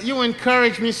because you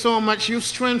encouraged me so much, you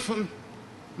strengthened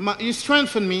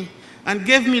me and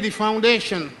gave me the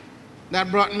foundation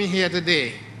that brought me here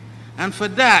today. And for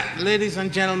that, ladies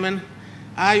and gentlemen,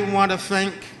 I want to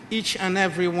thank each and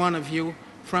every one of you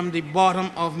from the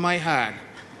bottom of my heart.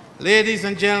 Ladies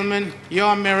and gentlemen,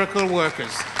 you're miracle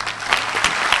workers.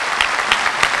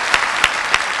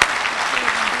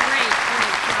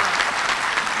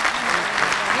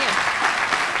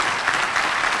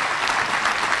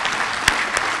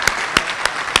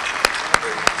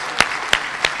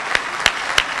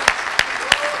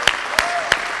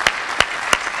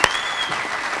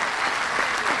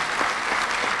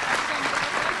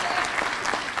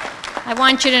 I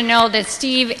want you to know that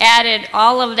Steve added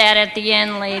all of that at the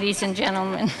end, ladies and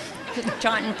gentlemen, to the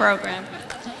Taunton program.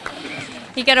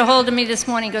 He got a hold of me this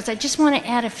morning. He goes, I just want to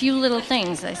add a few little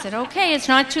things. I said, okay, it's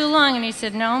not too long. And he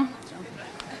said, no.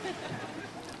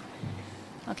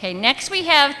 Okay, next we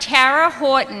have Tara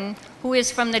Horton, who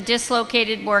is from the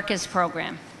Dislocated Workers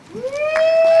Program.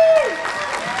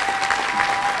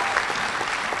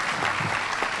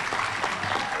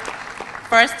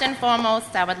 First and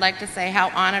foremost, I would like to say how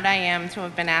honored I am to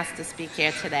have been asked to speak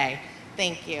here today.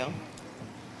 Thank you.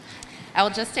 I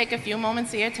will just take a few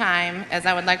moments of your time, as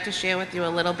I would like to share with you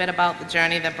a little bit about the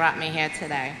journey that brought me here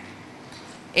today.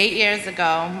 8 years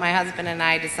ago, my husband and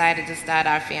I decided to start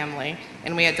our family,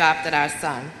 and we adopted our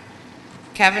son.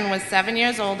 Kevin was 7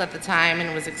 years old at the time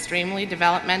and was extremely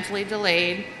developmentally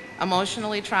delayed,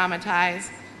 emotionally traumatized,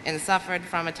 and suffered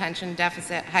from attention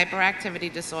deficit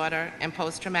hyperactivity disorder and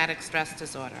post-traumatic stress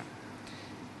disorder.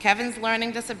 Kevin's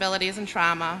learning disabilities and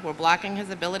trauma were blocking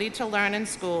his ability to learn in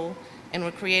school and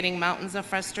were creating mountains of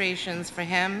frustrations for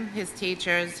him, his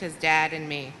teachers, his dad, and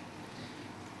me.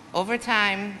 Over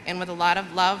time, and with a lot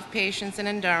of love, patience, and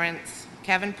endurance,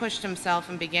 Kevin pushed himself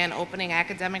and began opening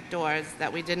academic doors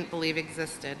that we didn't believe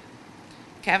existed.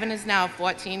 Kevin is now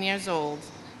 14 years old.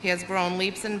 He has grown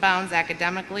leaps and bounds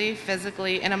academically,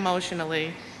 physically, and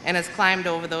emotionally, and has climbed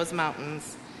over those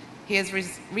mountains. He has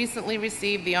recently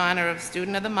received the honor of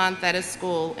Student of the Month at his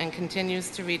school and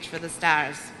continues to reach for the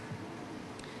stars.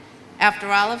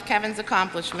 After all of Kevin's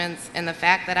accomplishments and the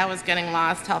fact that I was getting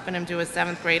lost helping him do his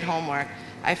 7th grade homework,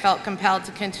 I felt compelled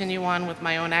to continue on with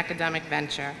my own academic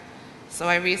venture. So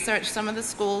I researched some of the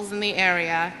schools in the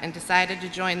area and decided to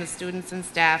join the students and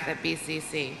staff at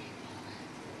BCC.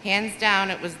 Hands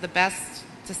down, it was the best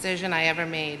decision I ever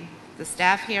made. The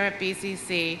staff here at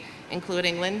BCC,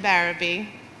 including Lynn Barabee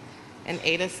and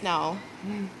Ada Snow,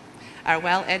 are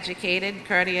well-educated,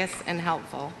 courteous, and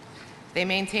helpful. They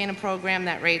maintain a program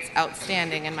that rates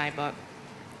outstanding in my book.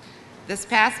 This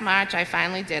past March, I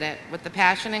finally did it. With the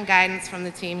passion and guidance from the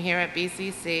team here at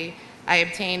BCC, I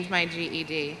obtained my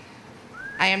GED.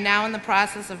 I am now in the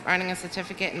process of earning a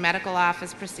certificate in medical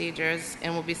office procedures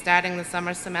and will be starting the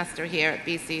summer semester here at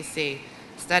BCC,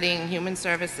 studying human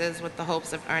services with the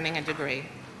hopes of earning a degree.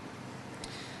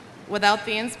 Without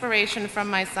the inspiration from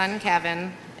my son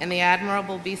Kevin and the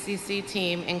admirable BCC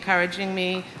team encouraging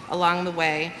me along the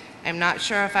way, I'm not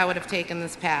sure if I would have taken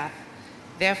this path.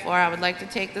 Therefore, I would like to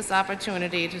take this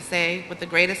opportunity to say with the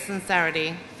greatest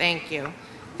sincerity, thank you.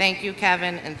 Thank you,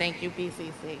 Kevin, and thank you,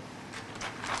 BCC.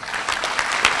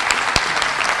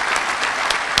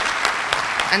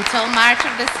 Until March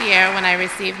of this year, when I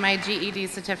received my GED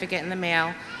certificate in the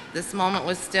mail, this moment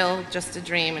was still just a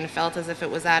dream and felt as if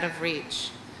it was out of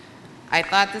reach. I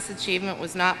thought this achievement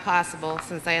was not possible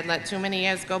since I had let too many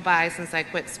years go by since I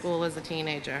quit school as a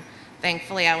teenager.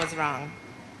 Thankfully, I was wrong.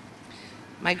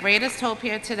 My greatest hope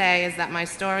here today is that my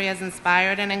story has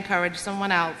inspired and encouraged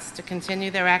someone else to continue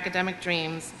their academic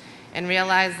dreams and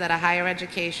realize that a higher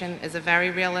education is a very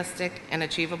realistic and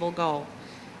achievable goal.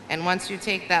 And once you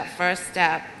take that first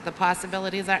step, the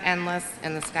possibilities are endless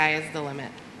and the sky is the limit.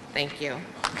 Thank you.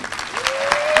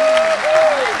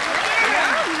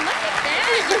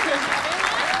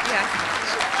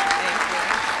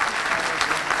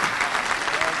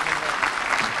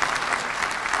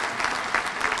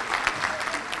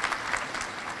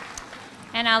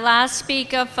 And our last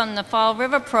speaker from the Fall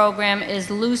River program is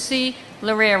Lucy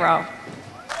Lorero.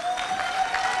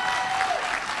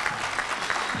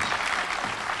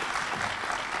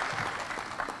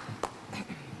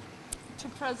 To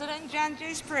President John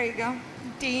J. Sprague,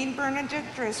 Dean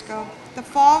Bernadette Driscoll, the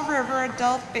Fall River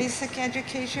Adult Basic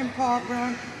Education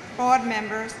Board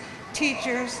members,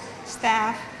 teachers,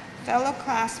 staff, fellow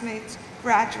classmates,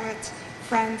 graduates,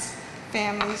 friends,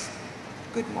 families,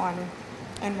 good morning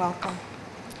and welcome.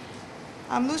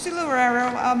 I'm Lucy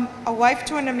Lorero. I'm a wife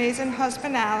to an amazing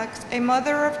husband, Alex, a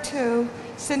mother of 2,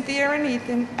 Cynthia and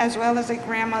Ethan, as well as a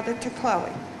grandmother to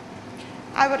Chloe.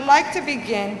 I would like to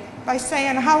begin by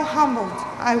saying how humbled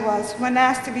I was when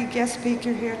asked to be guest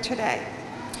speaker here today.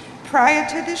 Prior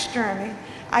to this journey,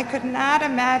 I could not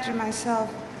imagine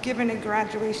myself giving a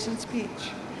graduation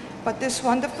speech, but this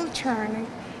wonderful journey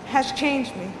has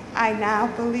changed me. I now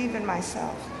believe in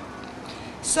myself.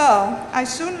 So I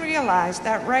soon realized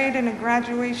that writing a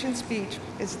graduation speech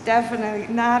is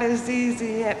definitely not as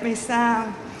easy as it may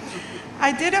sound.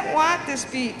 I didn't want this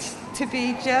speech to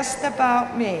be just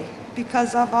about me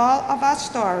because of all of our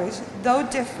stories, though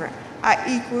different, are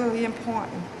equally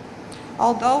important.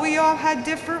 Although we all had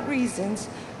different reasons,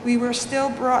 we were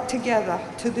still brought together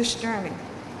to this journey.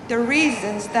 The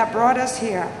reasons that brought us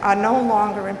here are no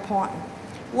longer important.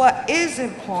 What is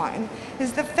important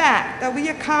is the fact that we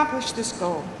accomplished this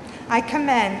goal. I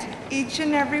commend each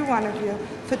and every one of you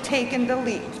for taking the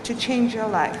leap to change your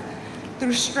life.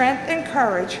 Through strength and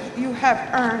courage, you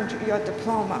have earned your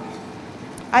diploma.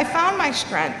 I found my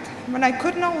strength when I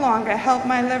could no longer help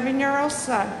my 11-year-old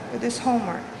son with his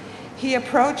homework. He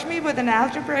approached me with an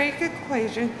algebraic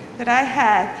equation that I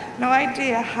had no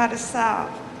idea how to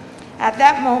solve. At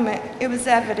that moment, it was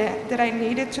evident that I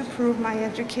needed to prove my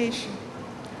education.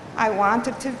 I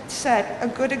wanted to set a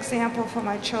good example for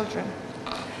my children.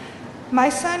 My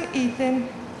son Ethan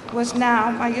was now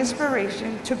my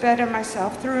inspiration to better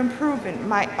myself through improving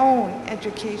my own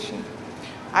education.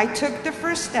 I took the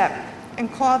first step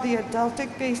and called the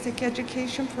Adultic Basic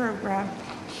Education Program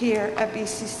here at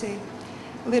BCC.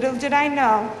 Little did I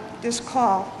know this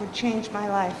call would change my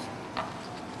life.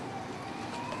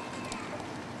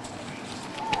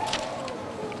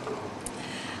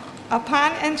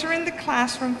 Upon entering the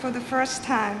classroom for the first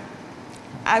time,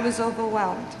 I was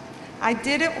overwhelmed. I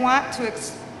didn't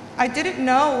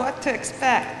know what to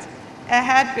expect. It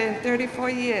had been 34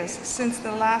 years since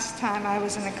the last time I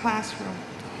was in a classroom.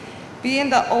 Being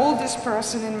the oldest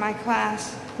person in my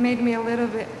class made me a little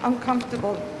bit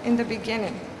uncomfortable in the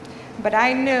beginning, but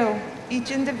I knew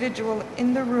each individual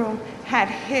in the room had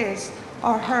his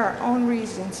or her own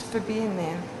reasons for being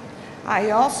there.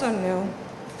 I also knew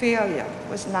failure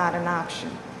was not an option.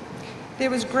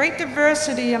 There was great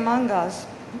diversity among us.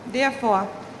 Therefore,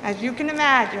 as you can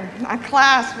imagine, my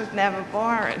class was never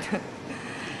boring.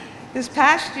 This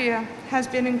past year has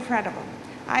been incredible.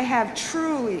 I have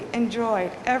truly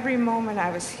enjoyed every moment I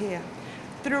was here.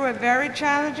 Through a very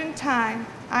challenging time,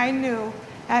 I knew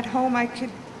at home I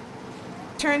could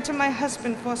turn to my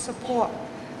husband for support.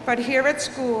 But here at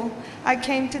school, I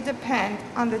came to depend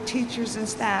on the teachers and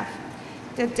staff.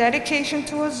 Their dedication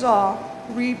to us all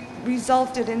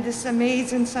resulted in this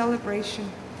amazing celebration.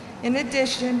 In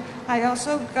addition, I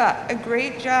also got a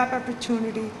great job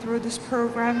opportunity through this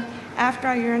program after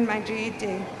I earned my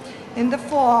GED. In the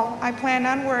fall, I plan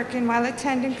on working while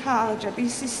attending college at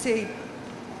BCC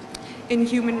in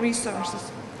human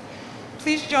resources.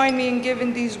 Please join me in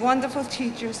giving these wonderful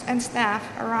teachers and staff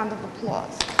a round of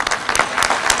applause.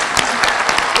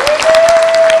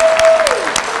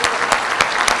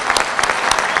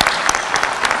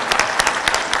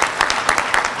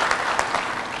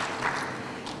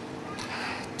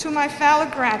 To my fellow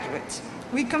graduates,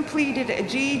 we completed a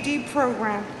GED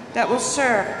program that will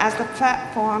serve as the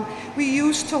platform we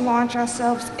use to launch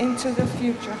ourselves into the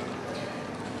future.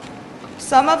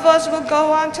 Some of us will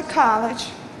go on to college,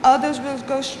 others will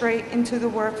go straight into the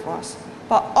workforce,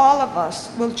 but all of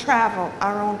us will travel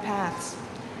our own paths.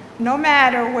 No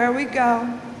matter where we go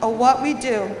or what we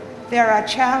do, there are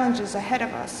challenges ahead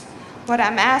of us. What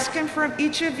I'm asking from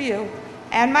each of you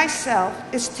and myself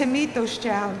is to meet those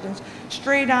challenges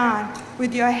straight on,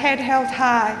 with your head held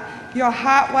high, your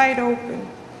heart wide open.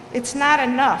 It's not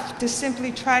enough to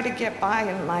simply try to get by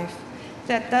in life.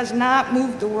 That does not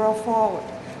move the world forward.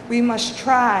 We must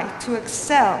try to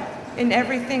excel in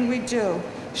everything we do,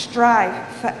 strive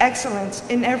for excellence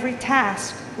in every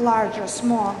task, large or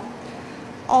small.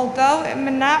 Although it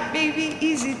may not be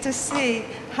easy to see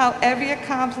how every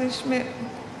accomplishment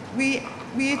we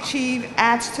achieve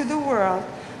adds to the world,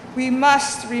 we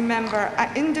must remember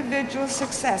our individual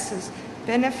successes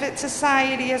benefit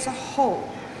society as a whole,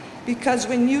 because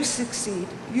when you succeed,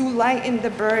 you lighten the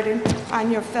burden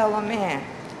on your fellow man.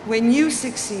 When you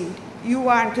succeed, you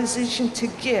are in position to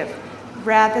give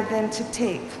rather than to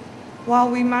take. While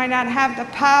we might not have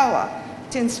the power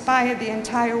to inspire the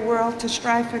entire world to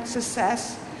strive for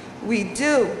success, we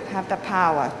do have the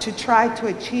power to try to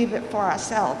achieve it for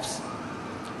ourselves.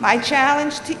 My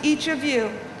challenge to each of you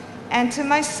and to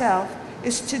myself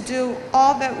is to do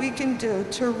all that we can do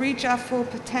to reach our full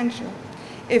potential.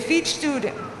 If each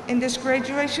student in this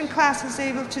graduation class is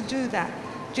able to do that,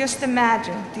 just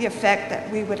imagine the effect that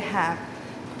we would have.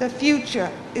 The future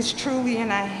is truly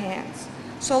in our hands.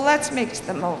 So let's make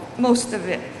the most of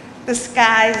it. The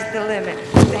sky's the limit.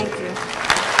 Thank you.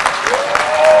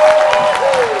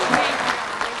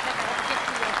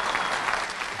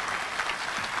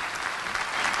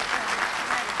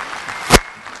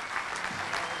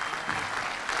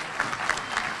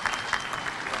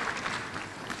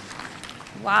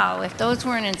 Wow, if those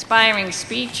weren't inspiring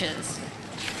speeches.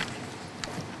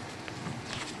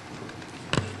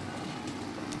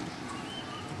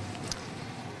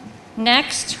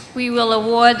 Next, we will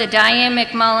award the Diane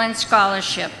McMullen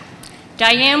Scholarship.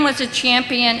 Diane was a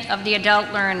champion of the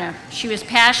adult learner. She was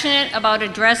passionate about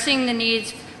addressing the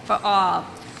needs for all.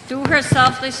 Through her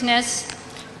selflessness,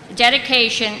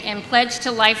 dedication, and pledge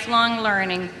to lifelong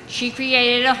learning, she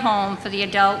created a home for the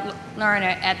adult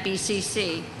learner at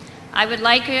BCC. I would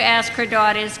like to ask her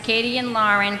daughters, Katie and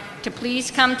Lauren, to please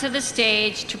come to the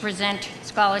stage to present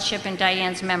scholarship in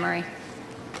Diane's memory.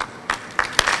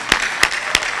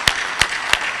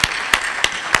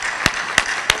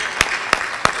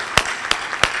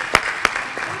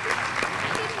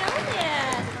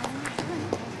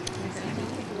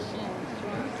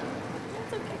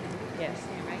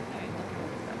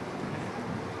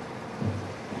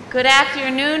 Good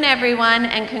afternoon, everyone,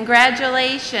 and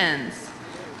congratulations.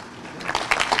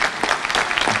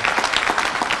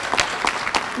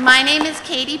 My name is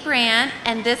Katie Brandt,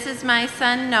 and this is my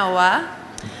son, Noah.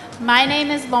 My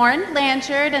name is Lauren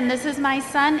Blanchard, and this is my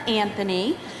son,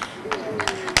 Anthony.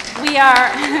 We are,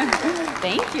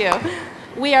 thank you.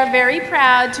 We are very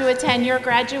proud to attend your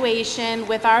graduation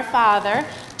with our father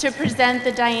to present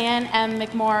the Diane M.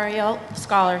 Memorial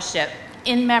Scholarship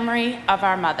in memory of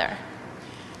our mother.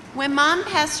 When Mom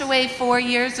passed away 4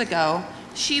 years ago,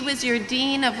 she was your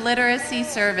Dean of Literacy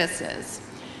Services.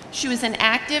 She was an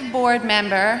active board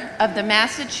member of the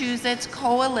Massachusetts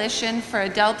Coalition for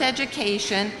Adult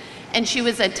Education, and she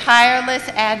was a tireless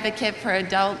advocate for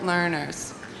adult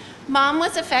learners. Mom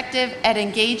was effective at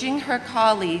engaging her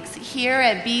colleagues here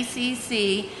at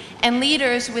BCC and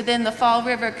leaders within the Fall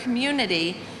River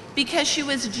community because she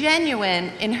was genuine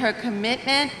in her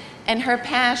commitment and her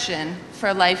passion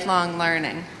for lifelong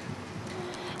learning.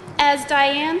 As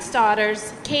Diane's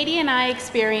daughters, Katie and I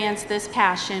experienced this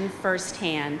passion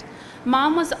firsthand.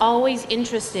 Mom was always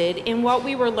interested in what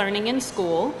we were learning in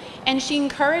school, and she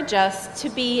encouraged us to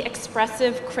be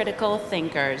expressive, critical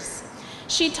thinkers.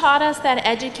 She taught us that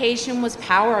education was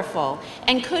powerful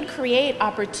and could create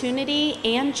opportunity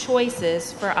and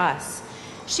choices for us.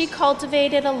 She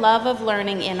cultivated a love of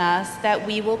learning in us that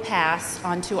we will pass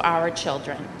on to our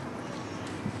children.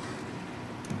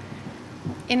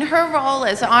 In her role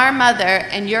as our mother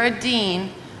and your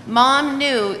dean, Mom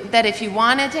knew that if you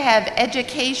wanted to have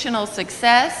educational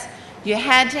success, you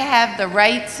had to have the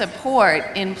right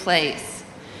support in place.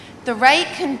 The right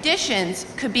conditions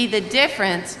could be the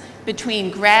difference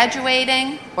between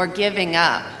graduating or giving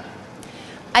up.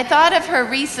 I thought of her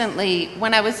recently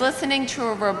when I was listening to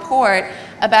a report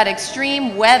about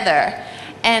extreme weather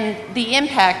and the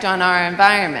impact on our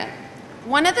environment.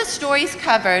 One of the stories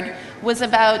covered was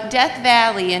about Death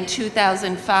Valley in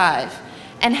 2005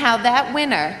 and how that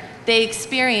winter they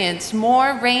experienced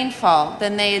more rainfall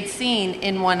than they had seen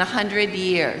in 100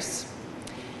 years.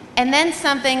 And then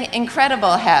something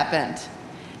incredible happened.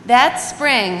 That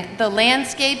spring, the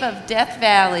landscape of Death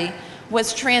Valley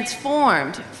was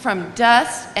transformed from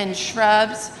dust and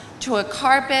shrubs to a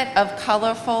carpet of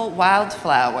colorful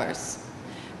wildflowers.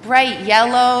 Bright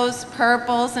yellows,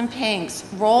 purples, and pinks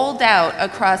rolled out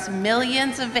across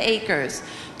millions of acres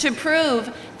to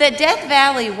prove that Death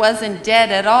Valley wasn't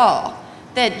dead at all,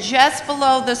 that just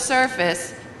below the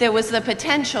surface there was the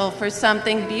potential for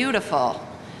something beautiful.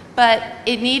 But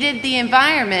it needed the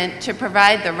environment to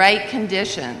provide the right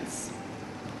conditions.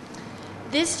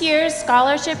 This year's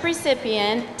scholarship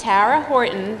recipient, Tara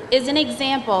Horton, is an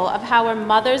example of how a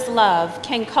mother's love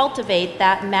can cultivate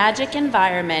that magic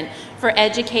environment for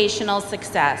educational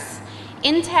success.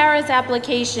 In Tara's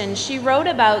application, she wrote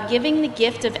about giving the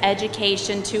gift of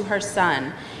education to her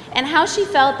son and how she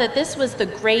felt that this was the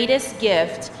greatest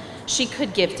gift she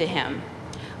could give to him.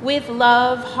 With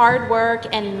love, hard work,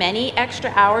 and many extra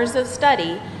hours of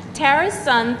study, Tara's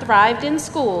son thrived in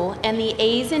school, and the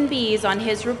A's and B's on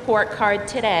his report card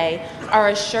today are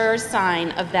a sure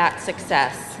sign of that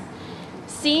success.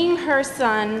 Seeing her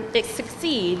son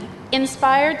succeed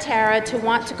inspired Tara to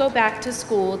want to go back to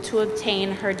school to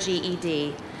obtain her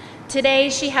GED. Today,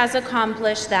 she has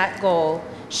accomplished that goal,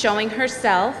 showing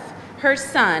herself, her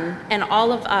son, and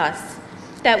all of us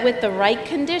that with the right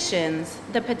conditions,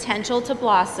 the potential to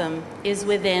blossom is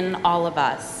within all of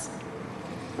us.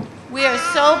 We are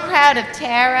so proud of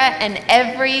Tara and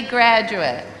every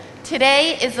graduate.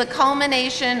 Today is the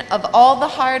culmination of all the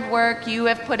hard work you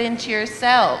have put into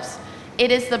yourselves.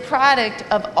 It is the product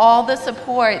of all the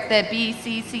support that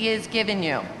BCC has given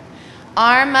you.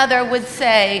 Our mother would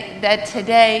say that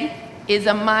today is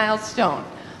a milestone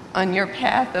on your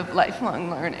path of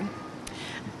lifelong learning.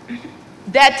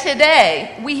 That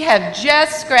today we have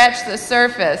just scratched the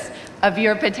surface of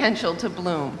your potential to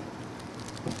bloom.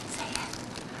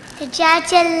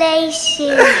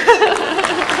 Congratulations.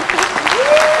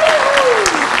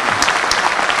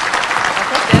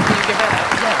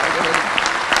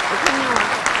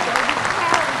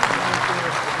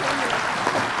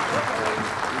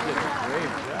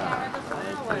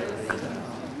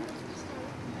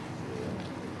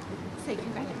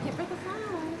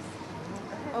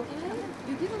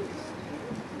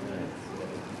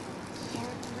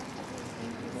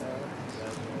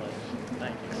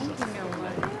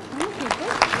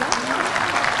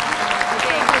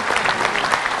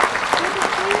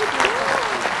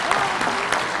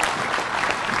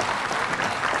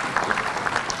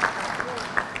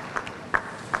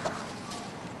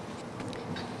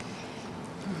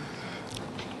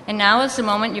 And now is the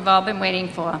moment you've all been waiting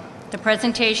for, the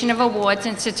presentation of awards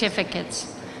and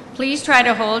certificates. please try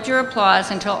to hold your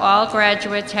applause until all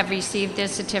graduates have received their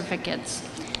certificates.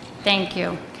 Thank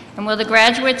you. And will the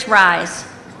graduates rise?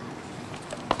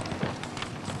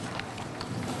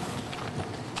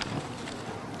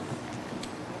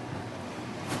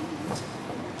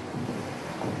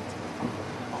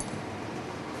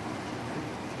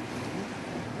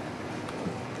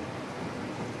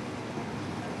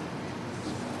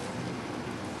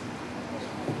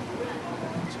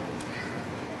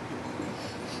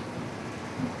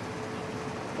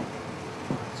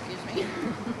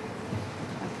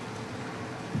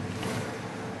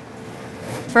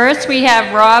 First, we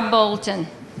have Rob Bolton.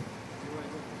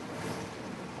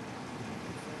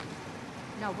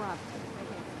 No, Rob. Right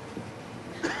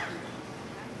here.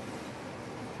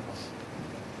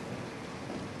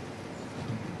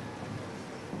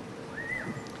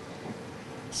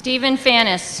 Stephen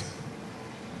Fannis.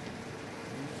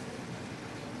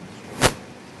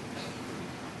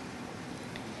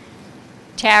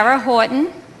 Tara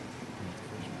Horton.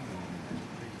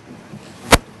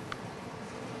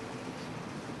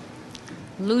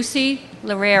 Lucy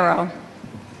Lorero.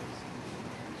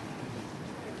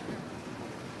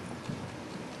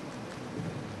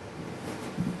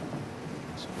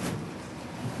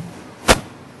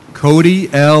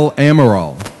 Cody L.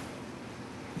 Amaral.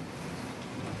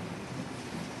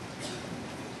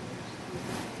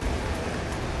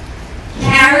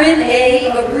 Karen A.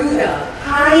 Aruda,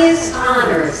 highest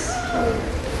honors.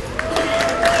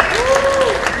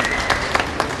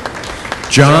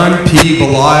 John P.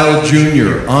 Belisle,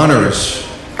 Jr., honors.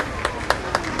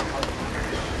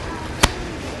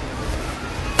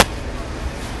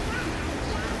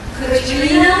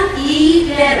 Katrina E.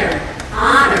 Benner,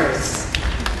 honors.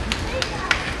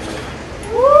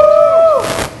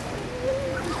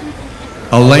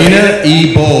 Elena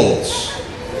E. Bowles.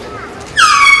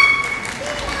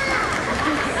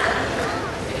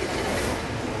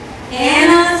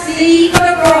 Anna C.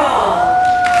 McGraw.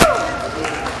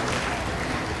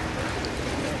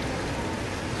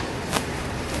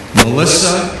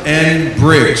 Melissa N.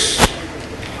 Briggs.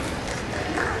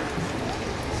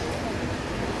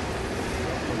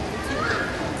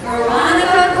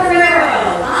 Veronica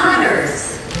Guerrero,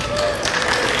 honors.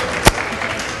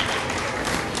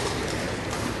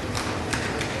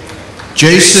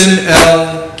 Jason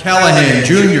L. Callahan,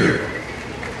 Jr.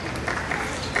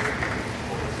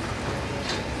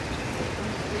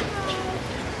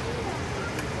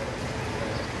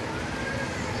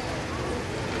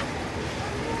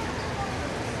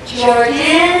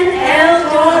 Jordan L.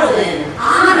 Daudelin,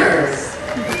 honors.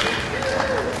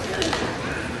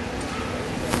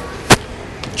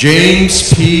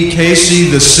 James P.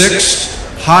 Casey VI,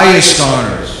 highest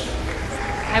honors.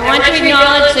 I want to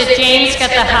acknowledge that James got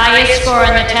the highest score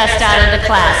on the test out of the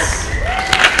class.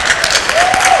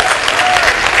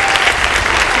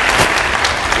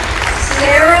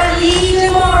 Sarah E.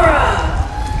 DeMora.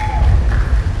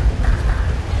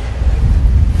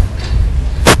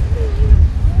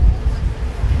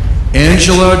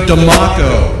 Angela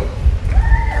D'Amaco,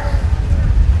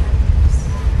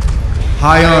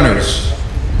 high honors.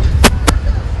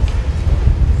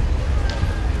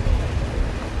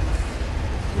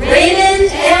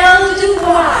 Raymond L.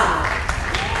 Dubois.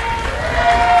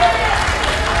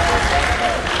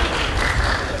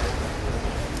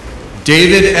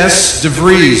 David S.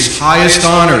 DeVries, highest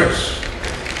honors.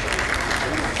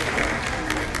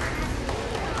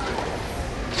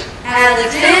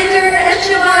 Alexander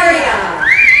Echevarria.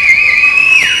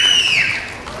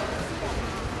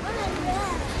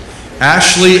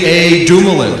 Ashley A.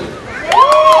 Dumoulin.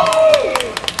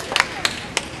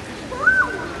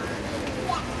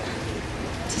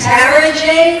 Tara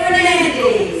J.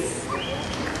 Fernandez.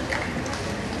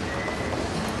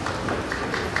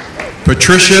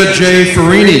 Patricia J.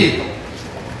 Farini.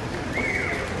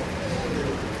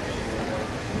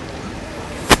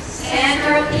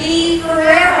 Sandra P.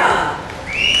 Ferreira.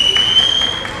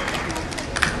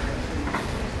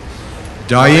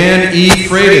 Diane E.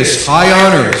 Freitas, high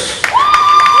honors.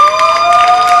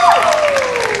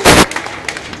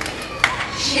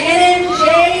 Shannon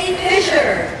J.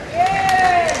 Fisher.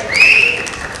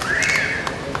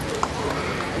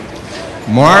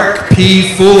 Mark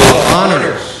P. Fula,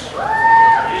 honors.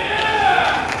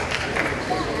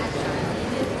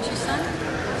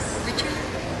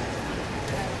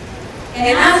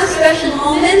 And now a special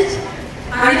moment.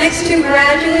 Our next two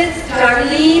graduates,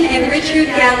 Darlene and Richard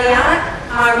Galliot,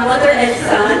 our mother and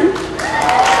son.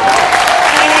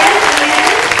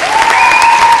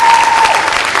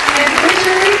 And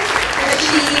Richard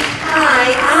achieved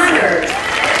high honors.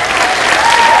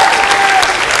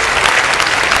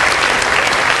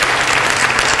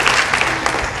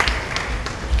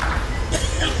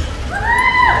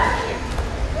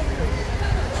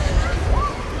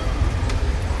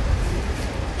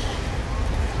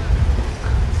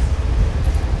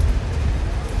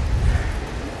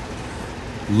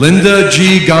 Linda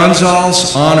G.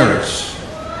 Gonzalez, honors.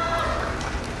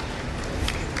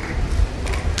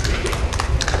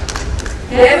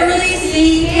 Beverly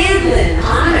C. Hamlin,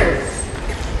 honors.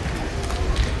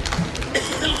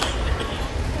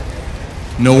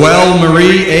 Noelle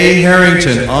Marie A.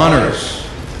 Harrington, honors.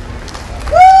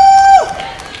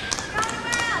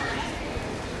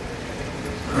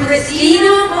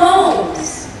 Christina Holmes.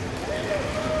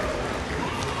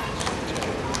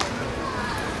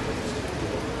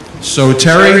 So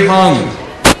Terry Hung.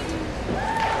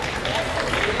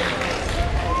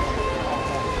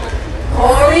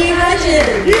 Corey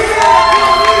Hutchins.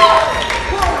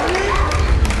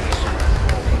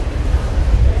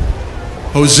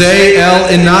 Jose L.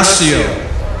 Ignacio.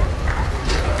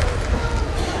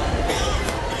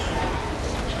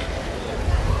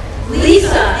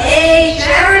 Lisa A.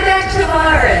 Sharadek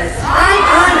Tavares, high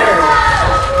honors.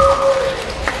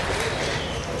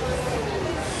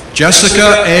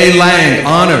 Jessica A. Lang,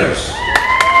 honors.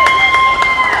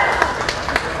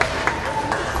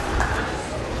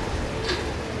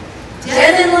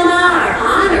 Devin Lamar,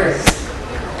 honors.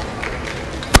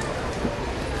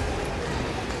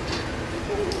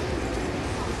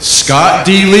 Scott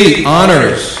D. Lee,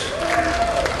 honors.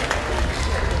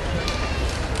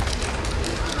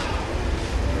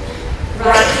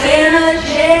 Roxana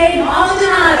J.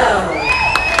 Maldonado.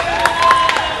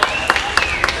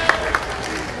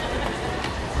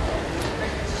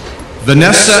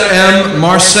 Vanessa M.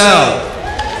 Marcel.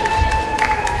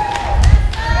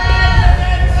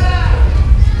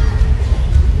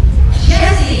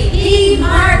 Jesse E.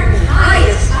 Martin,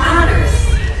 highest honors.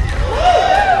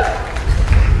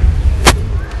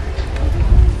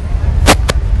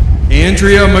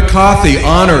 Andrea McCarthy,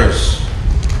 honors.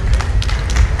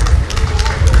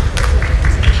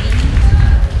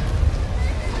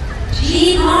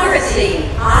 Jean Morrissey,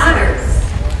 honors.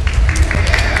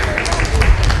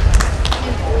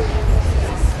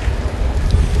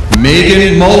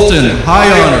 Megan Moulton, high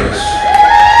honors.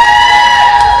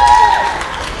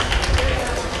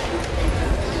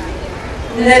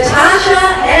 Natasha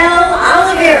L.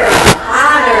 Oliveira,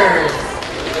 honors.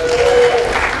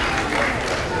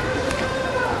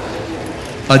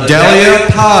 Adelia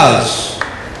Paz.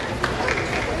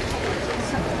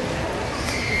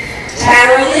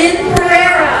 Carolyn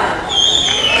Pereira.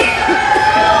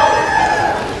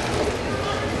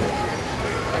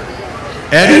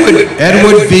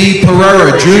 Edward B.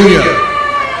 Pereira, Jr.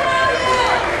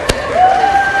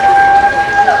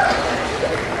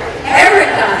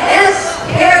 Erica S.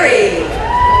 Perry.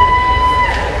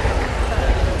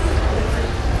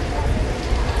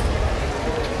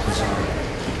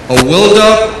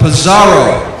 Awilda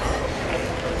Pizarro.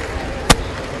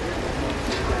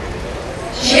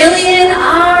 Jillian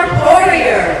R.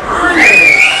 Poirier, honors.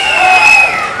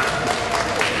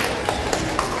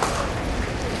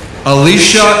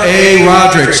 Alicia A.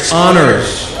 Rodriguez,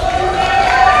 honors.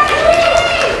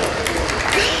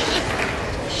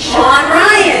 Sean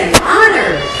Ryan,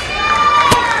 honors.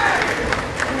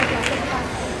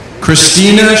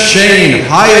 Christina Shane,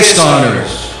 highest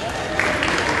honors.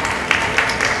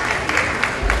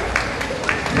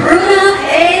 Bruna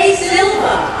A.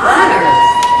 Silva, honors.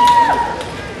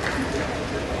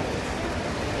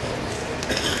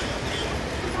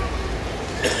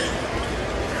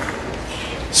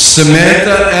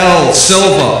 Samantha L.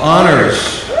 Silva, honors.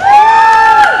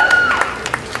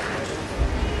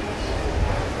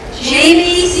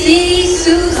 Jamie C.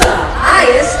 Souza,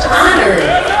 highest honors.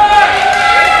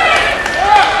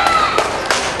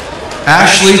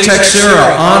 Ashley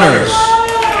Texera, honors.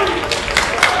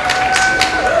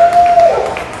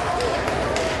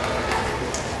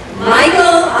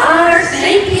 Michael R.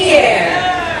 St. Pierre.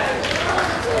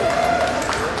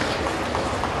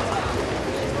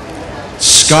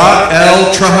 Scott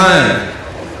L. Trahan.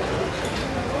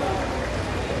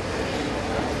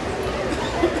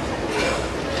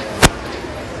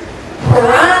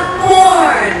 Rob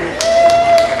Horn.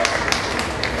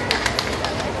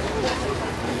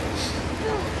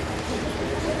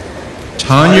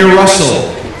 Tanya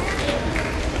Russell.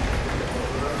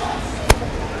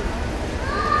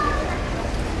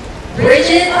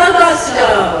 Bridget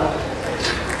Augusto.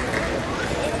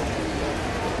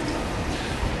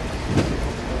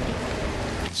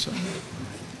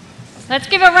 Let's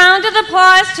give a round of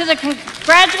applause to the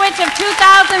graduates of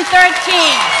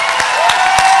 2013.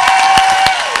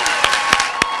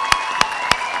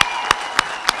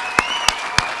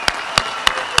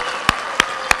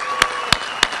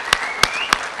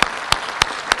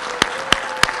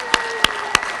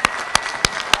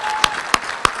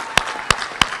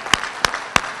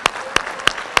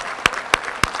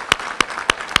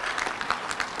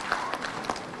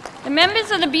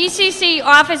 members of the BCC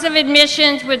Office of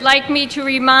Admissions would like me to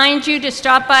remind you to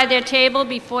stop by their table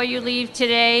before you leave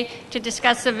today to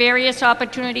discuss the various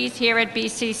opportunities here at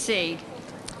BCC.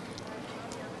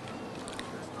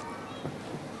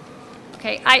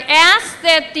 Okay, I ask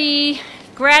that the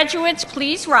graduates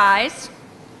please rise.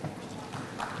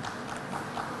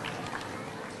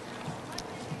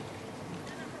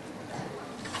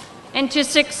 And to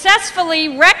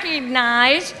successfully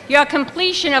recognize your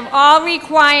completion of all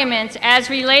requirements as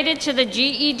related to the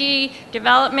GED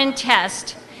development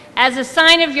test as a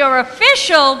sign of your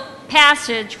official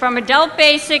passage from Adult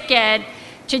Basic Ed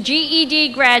to GED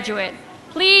Graduate,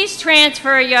 please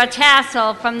transfer your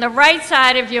tassel from the right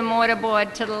side of your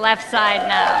mortarboard to the left side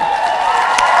now.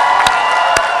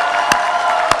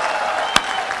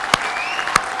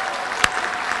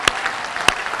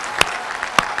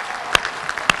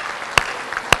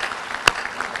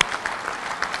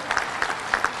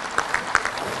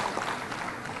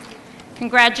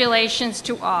 Congratulations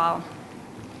to all.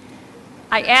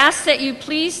 I ask that you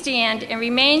please stand and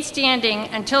remain standing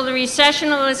until the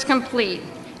recessional is complete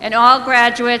and all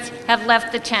graduates have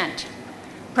left the tent.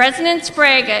 President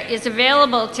Sprague is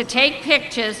available to take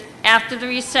pictures after the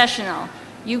recessional.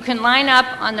 You can line up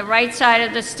on the right side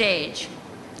of the stage.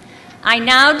 I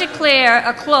now declare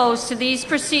a close to these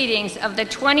proceedings of the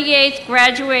 28th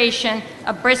graduation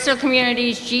of Bristol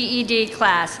Community's GED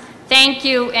class. Thank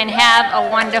you and have a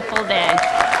wonderful day.